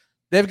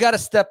they've got to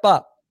step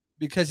up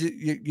because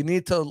you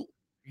need to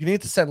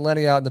send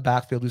Lenny out in the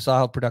backfield. We saw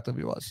how productive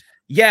he was.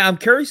 Yeah, I'm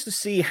curious to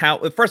see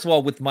how, first of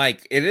all, with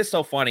Mike, it is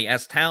so funny,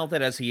 as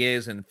talented as he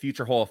is and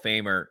future Hall of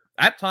Famer,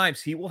 at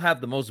times he will have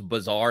the most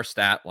bizarre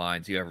stat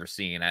lines you've ever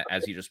seen,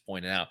 as you just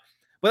pointed out.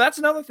 But that's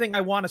another thing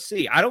I want to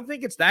see. I don't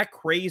think it's that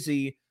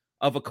crazy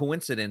of a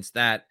coincidence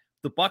that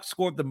the Bucs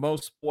scored the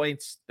most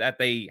points that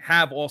they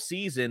have all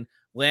season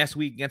last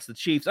week against the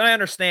Chiefs. And I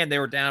understand they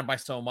were down by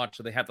so much,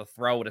 so they had to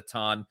throw it a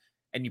ton,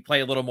 and you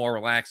play a little more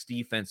relaxed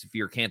defense if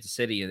you're Kansas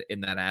City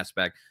in that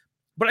aspect.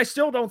 But I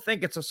still don't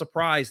think it's a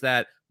surprise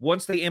that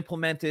once they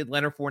implemented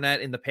Leonard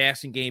Fournette in the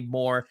passing game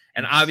more,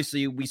 and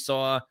obviously we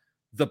saw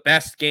the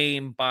best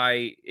game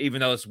by, even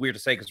though it's weird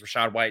to say because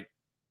Rachaad White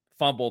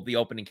fumbled the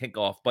opening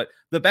kickoff, but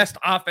the best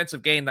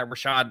offensive game that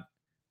Rachaad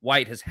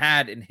White has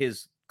had in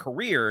his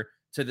career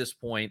to this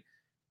point,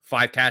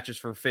 5 catches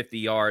for 50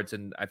 yards,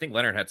 and I think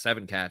Leonard had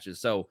 7 catches.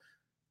 So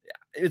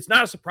it's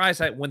not a surprise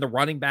that when the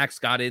running backs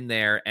got in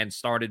there and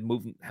started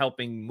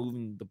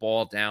moving the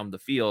ball down the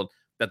field,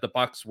 that the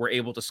Bucs were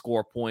able to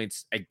score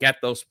points and get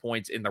those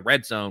points in the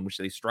red zone, which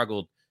they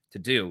struggled to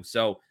do.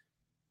 So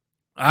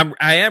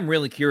I am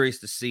really curious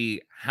to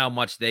see how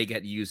much they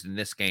get used in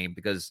this game,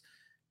 because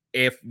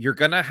if you're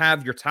going to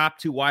have your top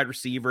 2 wide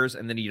receivers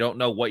and then you don't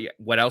know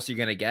what else you're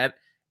going to get,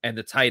 and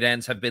the tight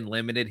ends have been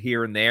limited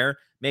here and there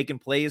making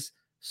plays,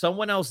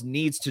 someone else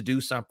needs to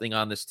do something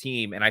on this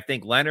team. And I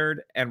think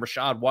Leonard and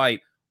Rachaad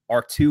White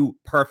are 2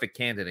 perfect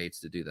candidates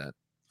to do that.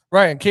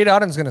 Right. And Cade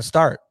Otton's going to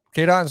start.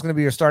 Cade Otton's going to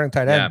be your starting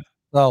tight end.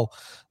 So,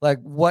 like,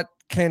 what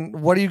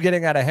are you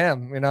getting out of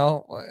him? You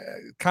know,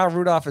 Kyle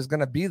Rudolph is going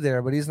to be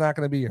there, but he's not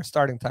going to be your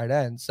starting tight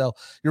end. So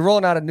you're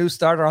rolling out a new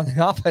starter on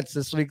the offense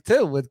this week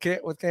too, with Cam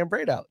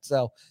Brate out.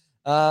 So,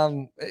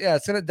 yeah,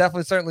 it's going to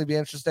definitely certainly be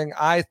interesting.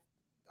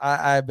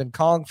 I've been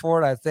calling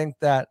for it. I think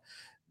that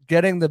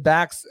getting the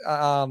backs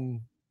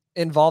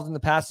involved in the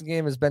passing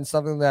game has been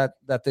something that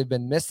they've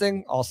been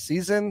missing all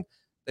season.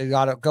 They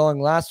got it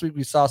going last week.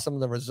 We saw some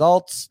of the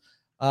results.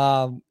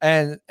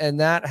 And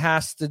that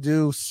has to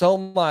do so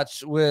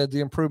much with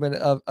the improvement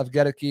of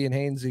Gedeke and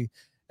Hainsey,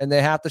 and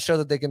they have to show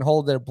that they can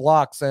hold their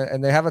blocks,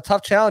 and they have a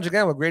tough challenge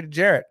again with Grady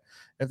Jarrett.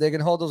 If they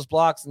can hold those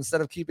blocks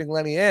instead of keeping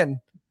Lenny in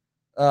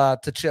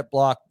to chip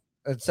block,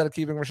 instead of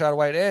keeping Rachaad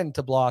White in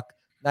to block,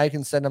 now you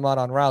can send them out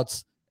on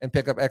routes and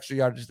pick up extra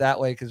yardage that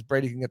way, because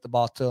Brady can get the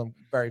ball to him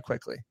very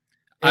quickly.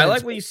 I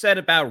like what you said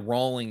about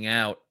rolling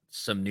out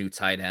some new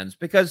tight ends,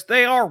 because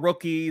they are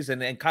rookies,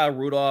 and Kyle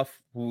Rudolph,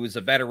 who is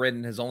a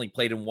veteran, has only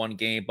played in 1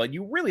 game, but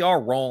you really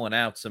are rolling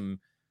out some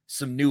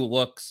new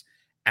looks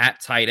at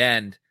tight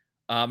end.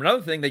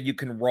 Another thing that you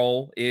can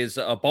roll is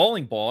a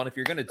bowling ball. And if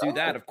you're going to do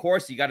that, of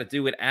course, you got to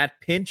do it at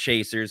Pin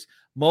Chasers,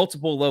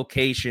 multiple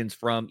locations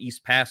from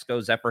East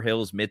Pasco, Zephyr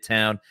Hills,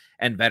 Midtown,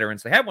 and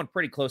Veterans. They have one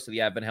pretty close to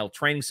the Advent Health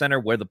Training Center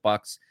where the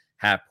Bucs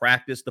have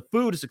practice. The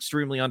food is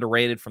extremely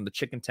underrated, from the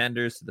chicken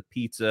tenders to the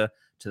pizza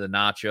to the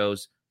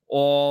nachos,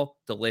 all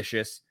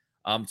delicious.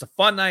 It's a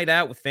fun night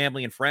out with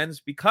family and friends,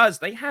 because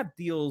they have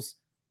deals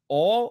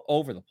all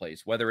over the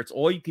place, whether it's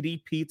all you could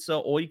eat pizza,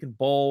 all you can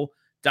bowl,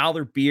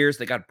 dollar beers.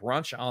 They got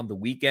brunch on the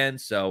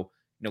weekend. So,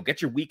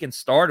 get your weekend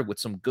started with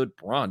some good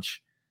brunch.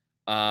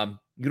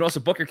 You can also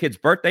book your kid's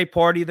birthday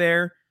party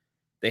there.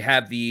 They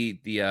have the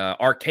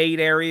arcade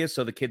area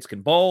so the kids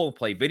can bowl and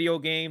play video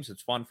games.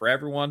 It's fun for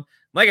everyone.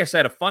 Like I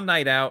said, a fun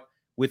night out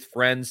with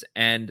friends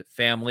and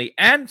family,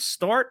 and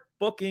start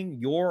booking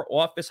your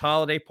office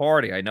holiday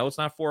party. I know it's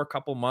not for a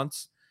couple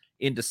months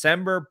in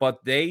December,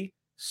 but they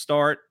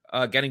start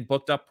getting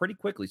booked up pretty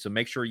quickly. So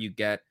make sure you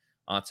get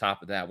on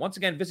top of that. Once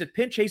again, visit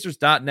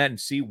pinchasers.net and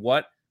see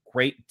what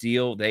great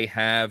deal they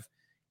have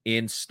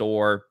in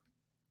store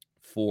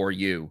for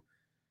you.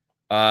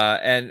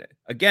 And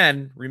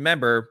again,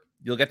 remember,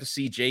 you'll get to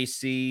see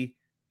JC,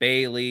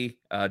 Bailey,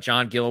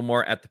 John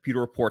Gilmore at the Pewter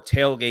Report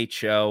Tailgate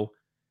Show.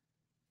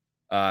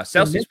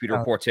 Celsius Pewter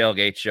Report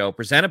Tailgate Show,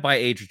 presented by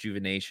Age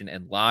Rejuvenation,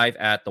 and live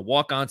at the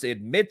Walk-Ons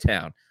in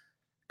Midtown.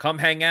 Come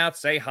hang out,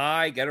 say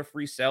hi, get a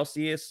free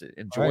Celsius,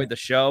 enjoy the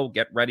show,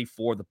 get ready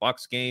for the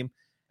Bucs game.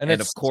 And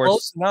it's of course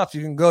close enough. You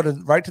can go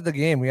right to the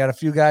game. We had a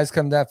few guys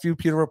come, a few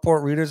Pewter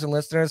Report readers and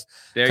listeners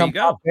come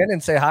pop in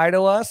and say hi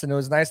to us, and it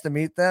was nice to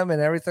meet them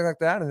and everything like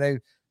that. And they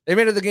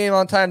made it to the game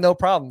on time, no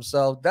problem.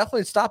 So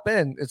definitely stop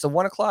in. It's a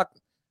 1 o'clock.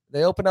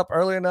 They open up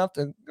early enough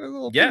to get a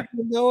little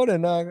going,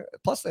 and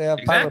plus they have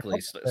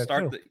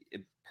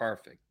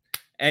perfect.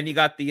 And you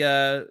got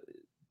the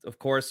of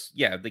course,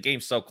 the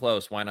game's so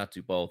close, why not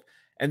do both?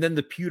 And then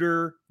the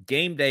Pewter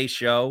Game Day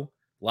Show,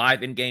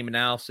 live in-game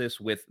analysis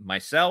with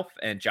myself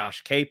and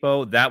Josh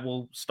Capo. That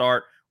will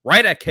start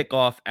right at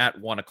kickoff at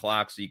 1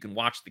 o'clock, so you can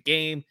watch the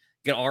game,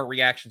 get our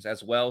reactions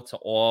as well to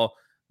all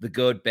the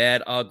good,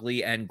 bad,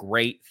 ugly, and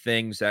great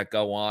things that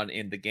go on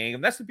in the game.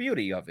 And that's the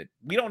beauty of it.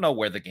 We don't know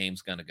where the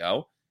game's going to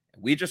go.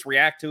 We just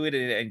react to it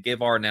and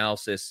give our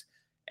analysis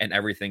and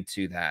everything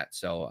to that.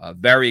 So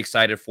very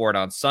excited for it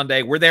on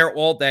Sunday. We're there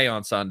all day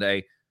on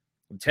Sunday.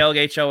 The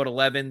tailgate show at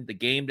 11, the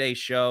game day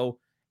show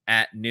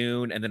at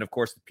noon. And then, of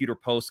course, the Pewter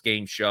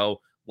post-game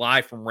show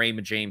live from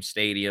Raymond James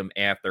Stadium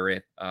after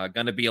it.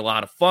 Going to be a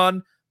lot of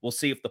fun. We'll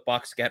see if the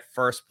Bucs get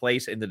first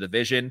place in the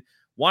division.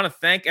 Want to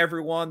thank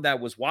everyone that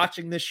was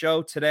watching this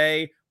show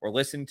today or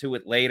listening to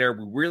it later.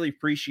 We really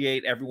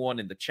appreciate everyone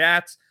in the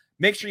chats.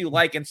 Make sure you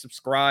like and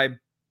subscribe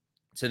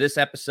to this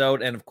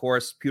episode. And, of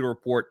course, Pewter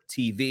Report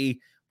TV.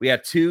 We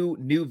had 2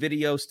 new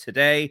videos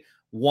today.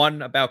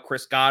 One about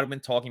Chris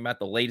Godwin talking about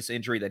the latest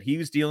injury that he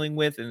was dealing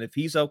with and if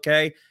he's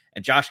okay.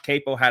 And Josh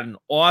Capo had an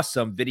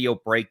awesome video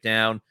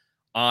breakdown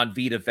on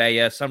Vita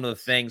Vea, some of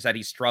the things that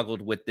he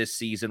struggled with this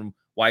season,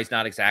 why he's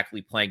not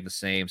exactly playing the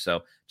same.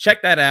 So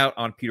check that out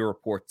on Pewter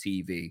Report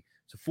TV.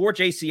 So for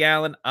JC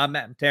Allen, I'm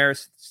Matt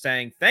Materis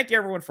saying thank you,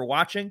 everyone, for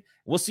watching.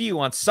 We'll see you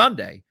on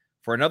Sunday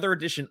for another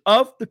edition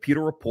of the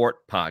Pewter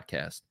Report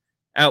podcast.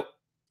 Out.